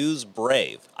I use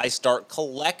Brave, I start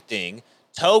collecting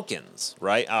tokens,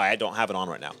 right? Oh, I don't have it on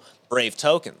right now. Brave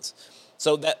tokens.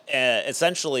 So that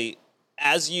essentially,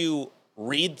 as you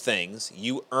read things,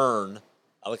 you earn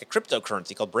like a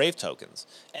cryptocurrency called Brave tokens.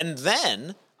 And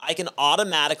then I can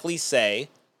automatically say,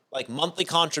 like, monthly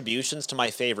contributions to my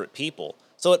favorite people.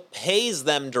 So it pays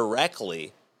them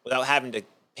directly without having to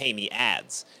pay me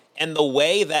ads. And the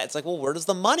way that it's like, well, where does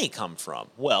the money come from?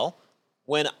 Well,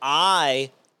 when I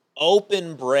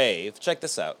open Brave, check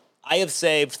this out. I have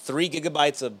saved 3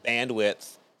 gigabytes of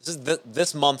bandwidth. This is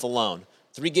this month alone.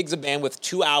 3 gigs of bandwidth,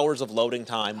 2 hours of loading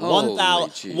time, Holy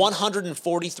jeez.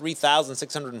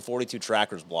 143,642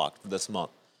 trackers blocked for this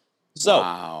month. So,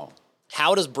 Wow.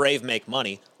 how does Brave make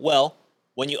money? Well,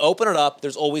 when you open it up,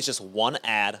 there's always just one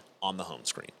ad on the home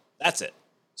screen. That's it.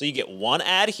 So you get one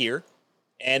ad here,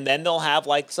 and then they'll have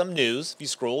like some news if you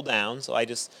scroll down. So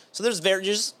there's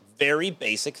just very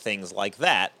basic things like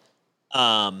that.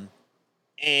 And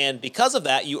because of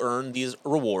that, you earn these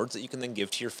rewards that you can then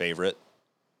give to your favorite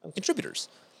contributors.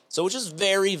 So it's just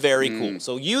very, very cool.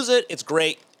 So use it. It's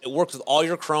great. It works with all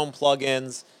your Chrome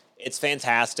plugins. It's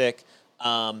fantastic.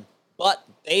 But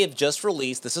they have just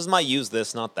released, this is my use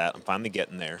this, not that. I'm finally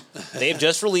getting there. They have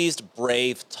just released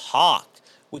Brave Talk,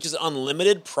 which is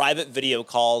unlimited private video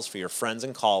calls for your friends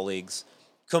and colleagues,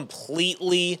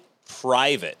 completely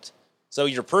private. So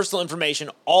your personal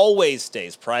information always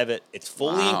stays private. It's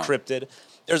fully encrypted.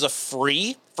 There's a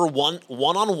free for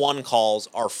one-on-one calls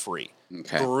are free.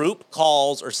 Okay. Group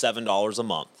calls are $7 a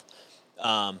month.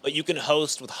 But you can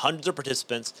host with hundreds of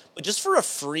participants. But just for a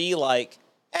free, like,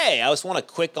 hey, I just want to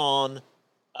click on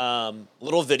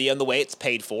little video, and the way it's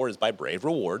paid for is by Brave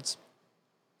Rewards.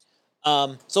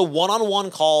 So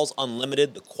one-on-one calls,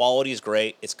 unlimited. The quality is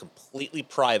great. It's completely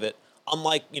private.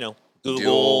 Unlike, Google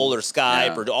Dual, or Skype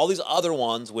yeah. or all these other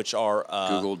ones, which are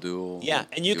Google Dual. Yeah,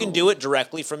 and you can Dual. do it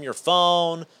directly from your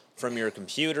phone, from your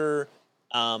computer.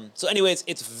 So anyways,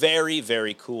 it's very,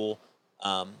 very cool.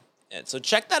 And so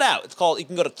check that out. You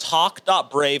can go to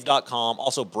talk.brave.com,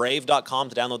 also brave.com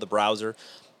to download the browser.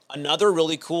 Another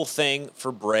really cool thing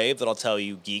for Brave that I'll tell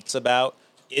you geeks about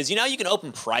is, you can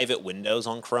open private windows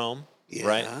on Chrome,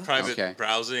 right? Private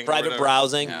browsing. or Private whatever.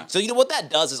 browsing. Yeah. So what that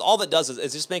does is, all that does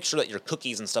is just make sure that your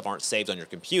cookies and stuff aren't saved on your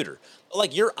computer. But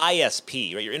like your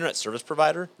ISP, right, your internet service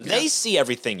provider, they see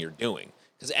everything you're doing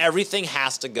because everything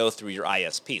has to go through your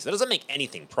ISP. So that doesn't make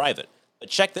anything private. But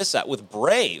check this out. With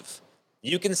Brave,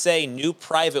 you can say new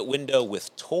private window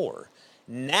with Tor.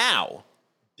 Now,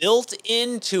 built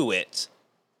into it,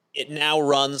 it now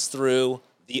runs through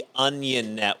the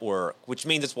Onion network, which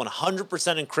means it's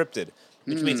 100% encrypted,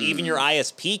 which means even your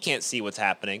ISP can't see what's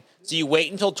happening. So you wait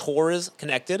until Tor is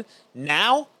connected.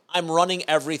 Now I'm running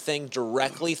everything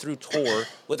directly through Tor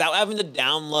without having to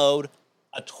download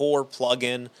a Tor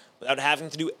plugin, without having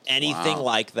to do anything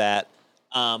like that,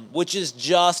 which is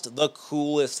just the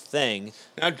coolest thing.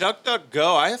 Now,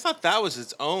 DuckDuckGo, I thought that was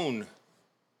its own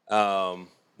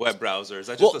web browser. Is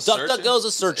that just a search DuckDuckGo is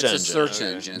a search engine. It's a search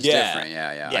engine. It's different.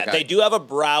 Yeah. Yeah, they do have a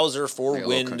browser for I got a little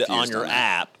Wind confused on your on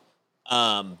that.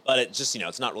 app, but it just,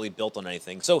 it's not really built on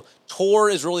anything. So Tor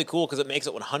is really cool because it makes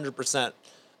it 100%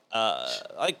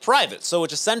 like private. So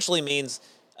which essentially means,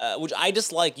 which I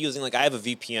just like using, like I have a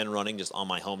VPN running just on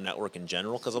my home network in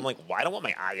general because I'm like, well, I don't want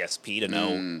my ISP to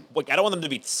know. Like, I don't want them to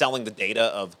be selling the data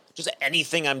of just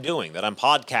anything I'm doing, that I'm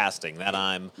podcasting, that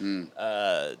I'm,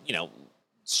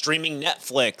 streaming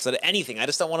Netflix, that anything. I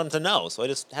just don't want them to know. So I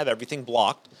just have everything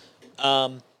blocked.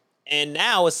 And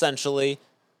now, essentially,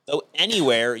 though,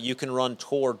 anywhere you can run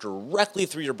Tor directly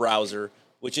through your browser,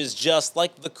 which is just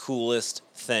like the coolest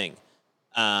thing.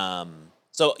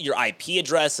 So your IP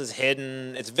address is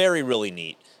hidden. It's very, really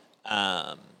neat.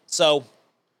 So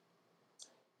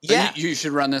You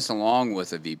should run this along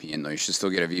with a VPN, though. You should still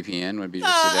get a VPN, would be your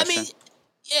suggestion.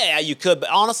 Yeah, you could. But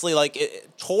honestly,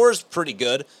 Tor's pretty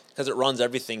good because it runs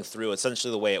everything through.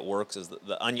 Essentially, the way it works is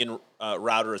the Onion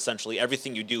router, essentially,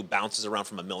 everything you do bounces around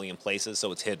from a million places,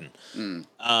 so it's hidden.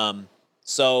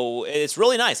 So it's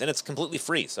really nice, and it's completely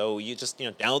free. So you just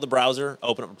download the browser,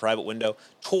 open up a private window.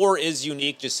 Tor is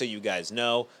unique, just so you guys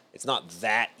know. It's not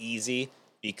that easy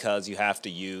because you have to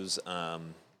use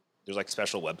there's like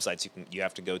special websites you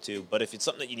have to go to. But if it's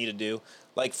something that you need to do,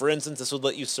 like for instance, this would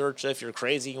let you search if you're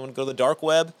crazy, you want to go to the dark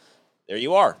web. There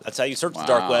you are. That's how you search the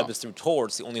dark web, is through Tor.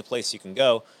 It's the only place you can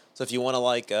go. So if you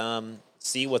want to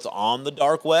see what's on the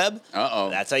dark web,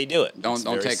 that's how you do it. Don't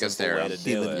take us there. Way to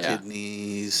do it.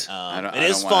 Kidneys. It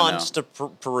is fun just to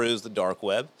peruse the dark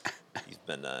web.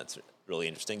 It's really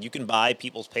interesting. You can buy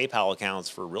people's PayPal accounts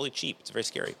for really cheap. It's very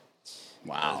scary.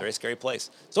 Wow. It's a very scary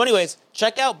place. So anyways,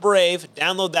 check out Brave.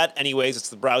 Download that anyways. It's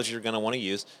the browser you're going to want to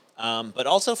use. But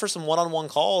also for some one-on-one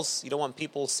calls, you don't want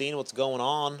people seeing what's going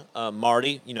on.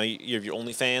 Marty, you have your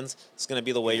OnlyFans. It's going to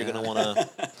be the way you're going to want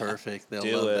to Perfect. They'll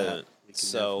do love it. that. We can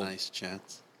So have nice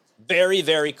chats. very,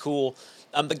 very cool.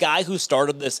 The guy who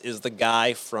started this is the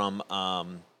guy from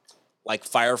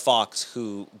Firefox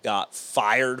who got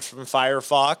fired from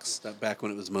Firefox. Is that back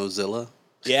when it was Mozilla?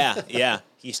 Yeah.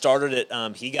 He started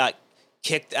it. He got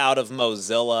kicked out of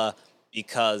Mozilla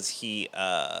because he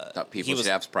Thought people was,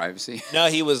 should have privacy. No,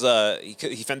 he was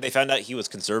they found out he was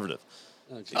conservative.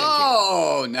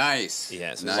 Oh, nice.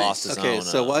 Yeah, so nice. he lost his Okay, own.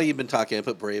 so while you've been talking, I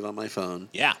put Brave on my phone.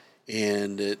 Yeah.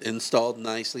 And it installed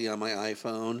nicely on my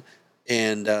iPhone.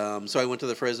 And so I went to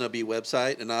the Fresno Bee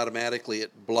website, and automatically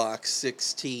it blocks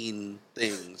 16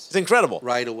 things It's incredible.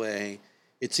 right away.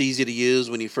 It's easy to use.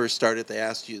 When you first started, they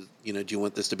asked you, do you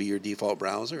want this to be your default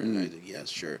browser? And I said, yes,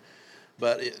 sure.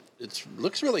 But it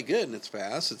looks really good, and it's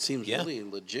fast. It seems really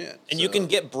legit. And you can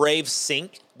get Brave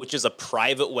Sync, which is a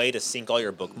private way to sync all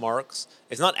your bookmarks.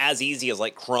 It's not as easy as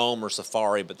like Chrome or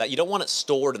Safari, but that you don't want it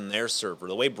stored in their server.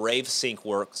 The way Brave Sync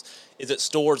works is it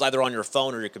stores either on your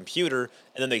phone or your computer,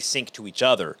 and then they sync to each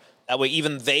other. That way,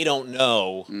 even they don't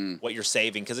know what you're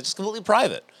saving because it's just completely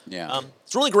private. Yeah.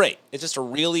 It's really great. It's just a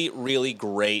really, really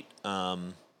great.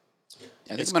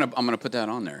 I think I'm gonna put that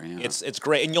on there. Yeah. It's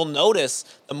great, and you'll notice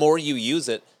the more you use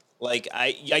it, like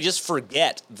I just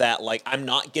forget that like I'm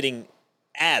not getting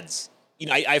ads.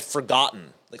 I've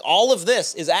forgotten. Like all of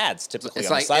this is ads typically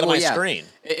on the side of my screen.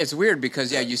 It's weird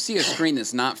because you see a screen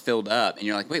that's not filled up, and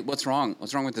you're like, wait, what's wrong?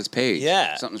 What's wrong with this page?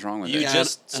 Yeah, something's wrong with you it. You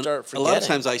just start forgetting. A lot of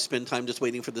times I spend time just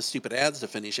waiting for the stupid ads to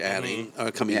finish adding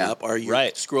or coming up, or you're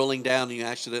scrolling down and you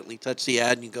accidentally touch the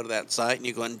ad and you go to that site and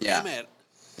you're going, damn it.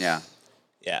 Yeah.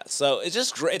 Yeah, so it's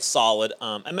just great. It's solid.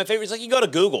 And my favorite is like you go to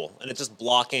Google and it's just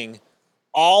blocking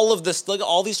all of this. Look at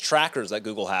all these trackers that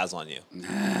Google has on you.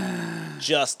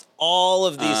 Just all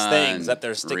of these things that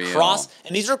they're cross,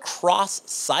 and these are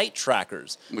cross-site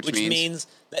trackers, which means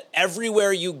that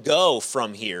everywhere you go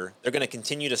from here, they're going to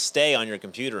continue to stay on your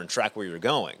computer and track where you're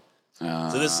going.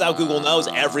 So this is how Google knows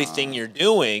everything you're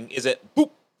doing. Is it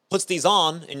boop puts these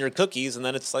on in your cookies, and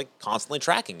then it's like constantly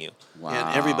tracking you. Wow.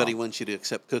 And everybody wants you to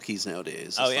accept cookies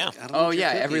nowadays. Oh, yeah. Like, I don't want your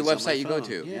every cookies on website my you go phone.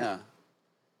 to. Yeah.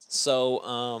 So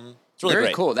it's really Very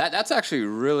great. cool. That's actually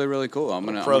really, really cool. I'm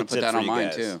gonna pro put tip that for on you mine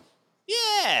guys. too.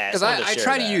 Yeah, Because I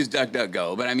try to use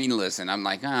DuckDuckGo, but I mean, listen, I'm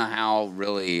like, how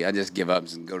really? I just give up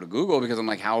and go to Google because I'm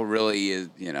like, how really is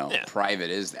private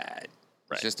is that?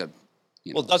 Right. It's just a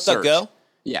Well, search. DuckDuckGo.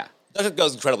 Yeah. DuckDuckGo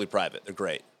is incredibly private. They're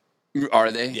great.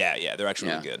 Are they? Yeah, they're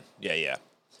actually really good. Yeah.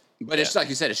 But it's like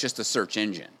you said, it's just a search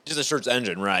engine. Just a search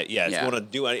engine, right? Yeah. Yeah.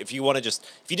 If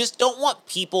you just don't want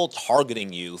people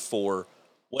targeting you for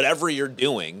whatever you're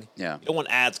doing. Yeah. You don't want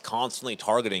ads constantly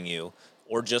targeting you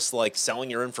or just like selling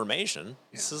your information.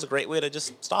 This is a great way to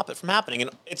just stop it from happening,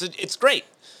 and it's great.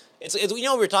 It's we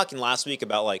were talking last week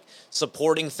about like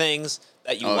supporting things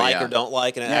that you or don't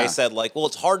like, and I said like, well,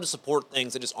 it's hard to support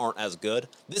things that just aren't as good.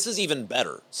 This is even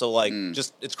better. So like,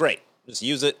 just it's great. Just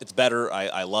use it. It's better.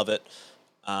 I love it.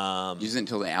 Use it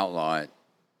until they outlaw it.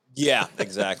 Yeah,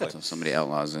 exactly. Until somebody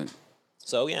outlaws it.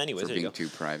 So yeah. Anyways, For there you being go. too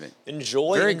private.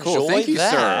 Enjoy. Very cool. Enjoy Thank you,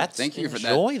 that. sir. Thank you for that.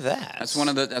 Enjoy that. That's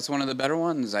one of the better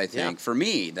ones, I think, for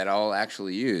me that I'll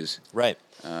actually use. Right.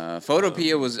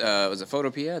 Photopea was it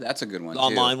Photopea? That's a good one. The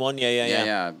online one.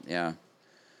 Yeah.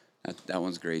 That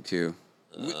one's great too.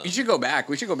 We should go back.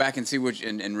 We should go back and see which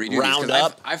and redo Round these,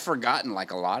 'cause up. I've forgotten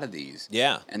like a lot of these.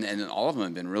 Yeah. And all of them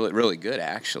have been really, really good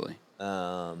actually.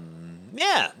 Yeah.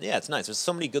 It's nice. There's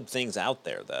so many good things out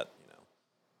there that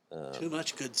Too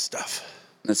much good stuff.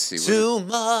 Let's see. Too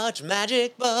much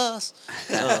magic bus.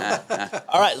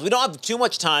 All right, we don't have too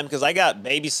much time because I got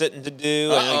babysitting to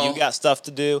do. I know you got stuff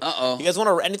to do. You guys want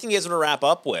to anything you guys want to wrap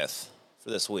up with for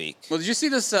this week? Well, did you see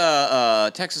this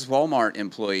Texas Walmart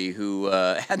employee who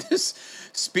had this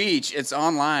speech? It's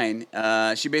online.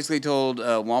 She basically told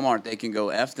Walmart they can go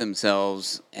F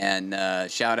themselves and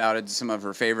shout out to some of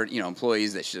her favorite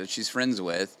employees that she's friends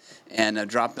with and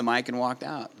dropped the mic and walked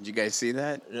out. Did you guys see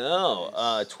that?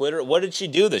 No. Twitter. What did she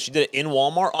do this? She did it in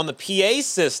Walmart on the PA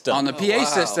system. On the PA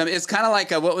system. It's kind of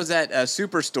like, what was that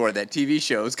Superstore, that TV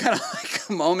show? It's kind of like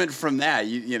a moment from that,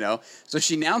 you know. So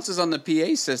she announces on the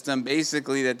PA system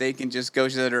basically that they can just go,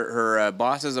 she said her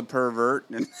boss is a pervert,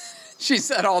 and she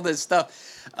said all this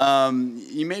stuff.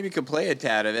 You maybe could play a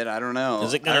tad of it. I don't know.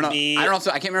 Is it going to be... I don't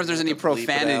know. I can't remember if there's any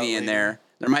profanity in there.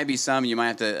 There might be some. You might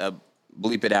have to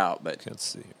bleep it out. But Let's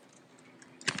see.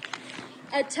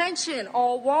 Attention,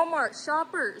 all Walmart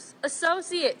shoppers,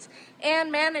 associates,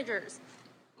 and managers.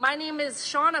 My name is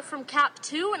Shauna from Cap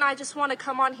 2, and I just want to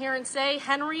come on here and say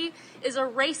Henry is a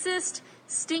racist,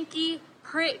 stinky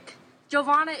prick.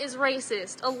 Giovanna is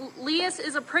racist. Elias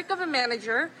is a prick of a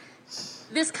manager.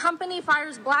 This company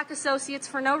fires black associates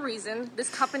for no reason. This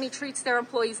company treats their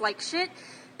employees like shit,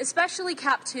 especially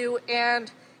Cap 2,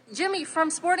 and Jimmy from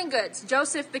Sporting Goods,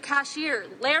 Joseph the cashier,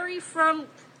 Larry from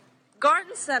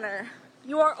Garden Center.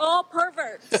 You are all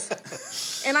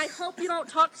perverts. And I hope you don't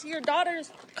talk to your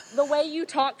daughters the way you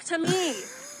talk to me.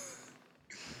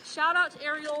 Shout out to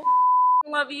Ariel.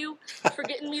 Love you for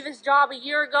getting me this job a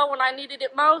year ago when I needed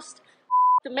it most.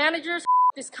 The managers,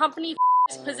 this company,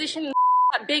 this position,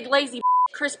 that big lazy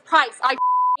Chris Price. I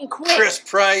quit. Chris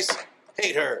Price,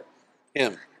 hate her.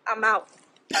 Him. I'm out.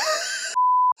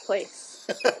 Place.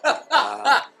 You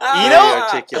know,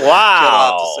 Articulate. wow. Got a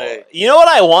lot to say. You know what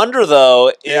I wonder though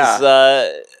is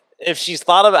Yeah. if she's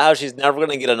thought about how she's never going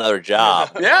to get another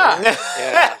job. Yeah.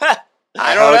 Yeah.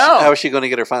 I don't know. How is she going to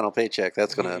get her final paycheck?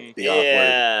 That's going to be awkward.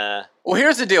 Yeah. Well,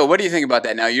 here's the deal. What do you think about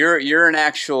that? Now, you're an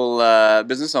actual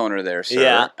business owner there,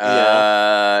 sir.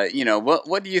 Yeah. You know,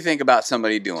 what do you think about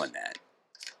somebody doing that?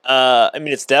 I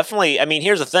mean, it's definitely. I mean,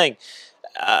 here's the thing.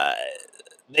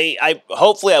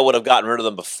 Hopefully I would have gotten rid of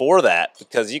them before that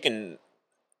because you can.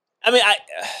 I mean,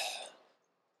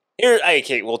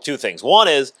 okay. Well, two things. One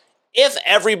is if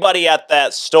everybody at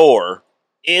that store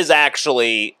is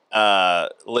actually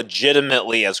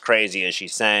legitimately as crazy as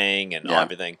she's saying and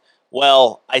everything.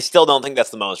 Well, I still don't think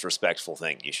that's the most respectful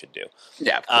thing you should do.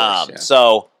 Yeah, of course. Yeah.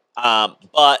 So,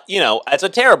 but you know, it's a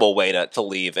terrible way to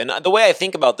leave. And the way I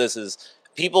think about this is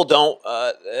people don't.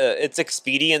 It's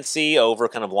expediency over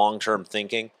kind of long term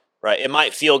thinking, right? It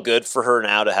might feel good for her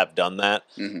now to have done that,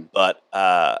 but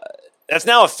that's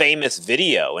now a famous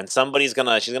video, and she's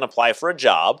gonna apply for a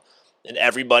job. And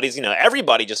everybody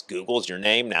just Googles your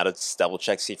name now to double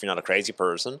check, see if you're not a crazy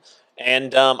person.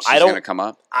 And She's gonna come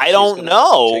up. I don't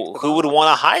know who would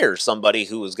want to hire somebody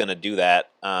who was going to do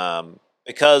that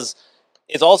because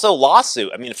it's also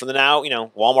lawsuit. I mean, for the now,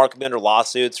 Walmart could be under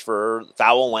lawsuits for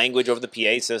foul language over the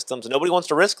PA systems. Nobody wants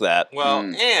to risk that. Well,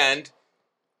 and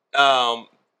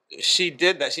she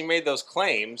did that. She made those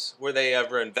claims. Were they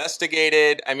ever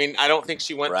investigated? I mean, I don't think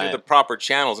she went through the proper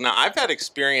channels. Now, I've had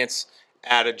experience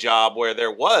at a job where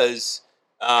there was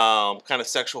kind of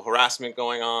sexual harassment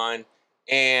going on,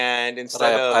 and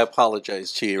instead of I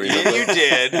apologize to you. Remember? you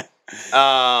did,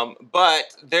 but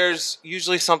there's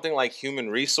usually something like human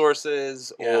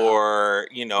resources, or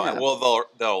well,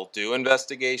 they'll do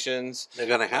investigations. They're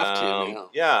gonna have to.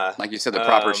 Yeah, like you said, the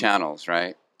proper channels,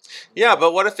 right? Yeah,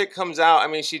 but what if it comes out? I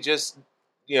mean, she just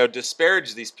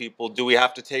disparaged these people. Do we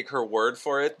have to take her word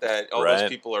for it that those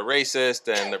people are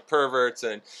racist and they're perverts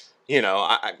and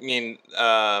I mean,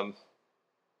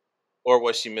 or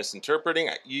was she misinterpreting?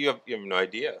 You have no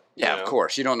idea. Yeah, of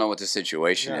course. You don't know what the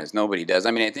situation is. Nobody does.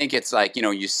 I mean, I think it's like,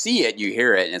 you see it, you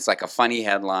hear it, and it's like a funny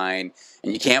headline,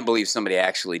 and you can't believe somebody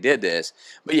actually did this.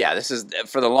 But yeah, this is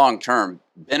for the long-term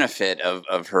benefit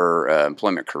of her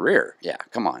employment career. Yeah,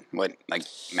 come on. What, like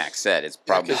Max said, it's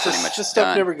probably pretty much this stuff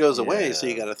done. never goes away, so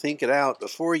you got to think it out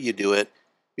before you do it,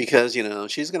 because,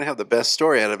 she's going to have the best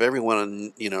story out of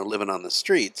everyone, living on the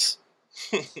streets.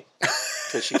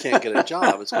 Because she can't get a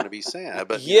job, it's going to be sad.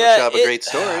 But she'll have a great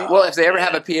story. Well, if they ever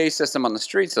have a PA system on the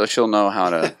streets, though, she'll know how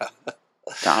to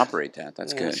operate that.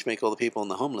 That's good. She make all the people in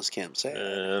the homeless camp sad.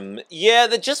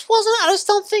 That just wasn't. I just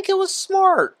don't think it was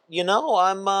smart.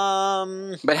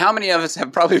 But how many of us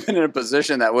have probably been in a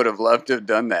position that would have loved to have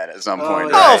done that at some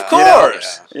point? Oh, of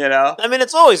course. I mean,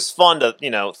 it's always fun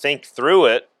to think through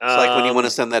it. It's like when you want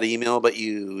to send that email, but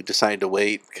you decide to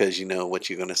wait because you know what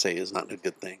you're going to say is not a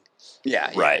good thing.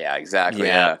 Yeah, exactly.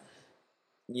 Yeah.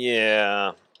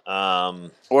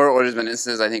 Or there's been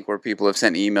instances, I think, where people have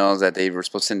sent emails that they were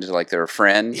supposed to send to like their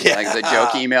friend, like the joke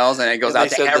emails, and it goes out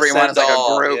to everyone. It's like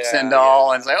a group send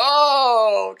all, and it's like,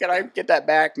 oh, can I get that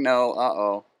back?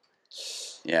 No,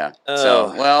 Yeah.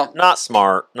 Not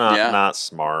smart. Not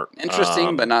smart.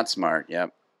 Interesting, but not smart.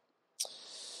 Yep.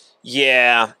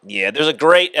 Yeah. There's a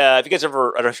great. If you guys I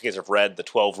don't know if you guys have read The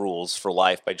 12 Rules for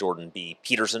Life by Jordan B.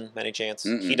 Peterson, by any chance?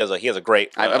 He has a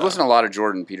great. I've listened to a lot of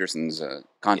Jordan Peterson's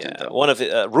content. Though. One of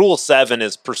Rule 7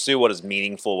 is pursue what is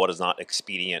meaningful, what is not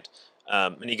expedient,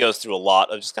 and he goes through a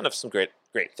lot of just kind of some great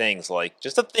things, like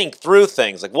just to think through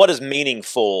things, like what is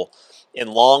meaningful in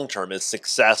long term. Is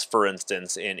success, for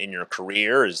instance, in your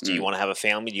career? Do you want to have a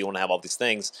family? Do you want to have all these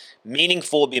things?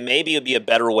 Meaningful would be a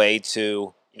better way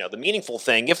to. The meaningful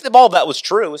thing, if all that was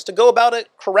true, is to go about it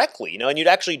correctly, and you'd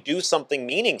actually do something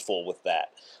meaningful with that.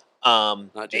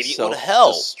 Not maybe just it would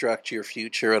help. destruct your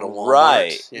future at a Walmart.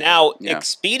 Right. you know. Now, Yeah.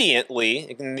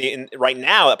 expediently, right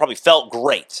now, it probably felt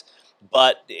great,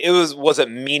 but was it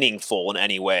meaningful in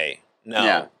any way? No,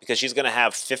 Yeah. because she's going to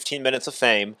have 15 minutes of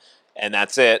fame, and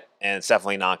that's it, and it's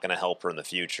definitely not going to help her in the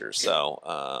future.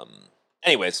 So,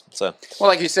 anyways, so Well,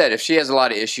 like you said, if she has a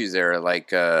lot of issues there, like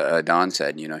Don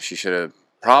said, you know, she should have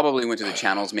probably went to the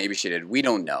channels. Maybe she did. We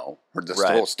don't know the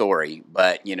Right. whole story,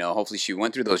 but you know, hopefully she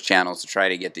went through those channels to try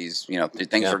to get these, you know,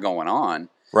 things Yeah. are going on.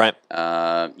 right.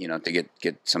 You know, to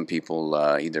get some people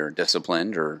either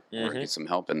disciplined or get some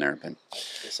help in there. But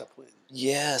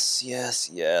Yes, yes,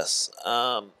 yes.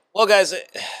 Well, guys, it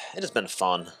has been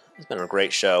fun. It's been a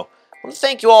great show. I want to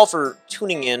thank you all for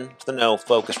tuning in to the No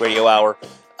Focus Radio Hour.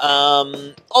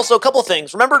 Also, a couple of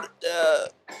things. Remember,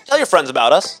 tell your friends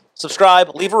about us.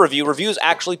 Subscribe, leave a review. Reviews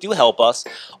actually do help us.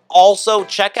 Also,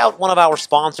 check out one of our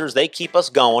sponsors. They keep us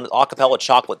going at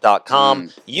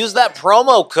acapellachocolate.com. Use that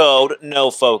promo code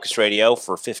NoFocusRadio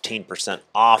for 15%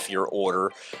 off your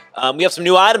order. We have some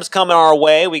new items coming our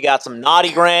way. We got some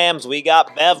Naughty Grams. We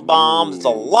got Bev Bombs. It's a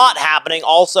lot happening.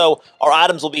 Also, our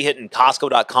items will be hitting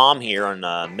Costco.com here in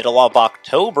middle of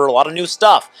October. A lot of new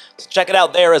stuff. So check it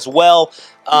out there as well.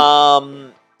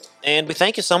 And we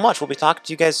thank you so much. We'll be talking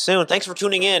to you guys soon. Thanks for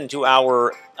tuning in to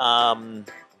our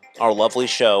lovely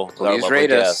show. With our please lovely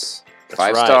rate us. guests. That's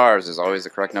 5 right. stars is always the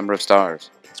correct number of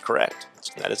stars. That's correct.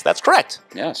 That's correct.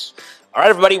 Yes. All right,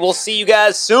 everybody. We'll see you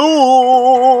guys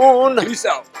soon. Peace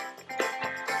out.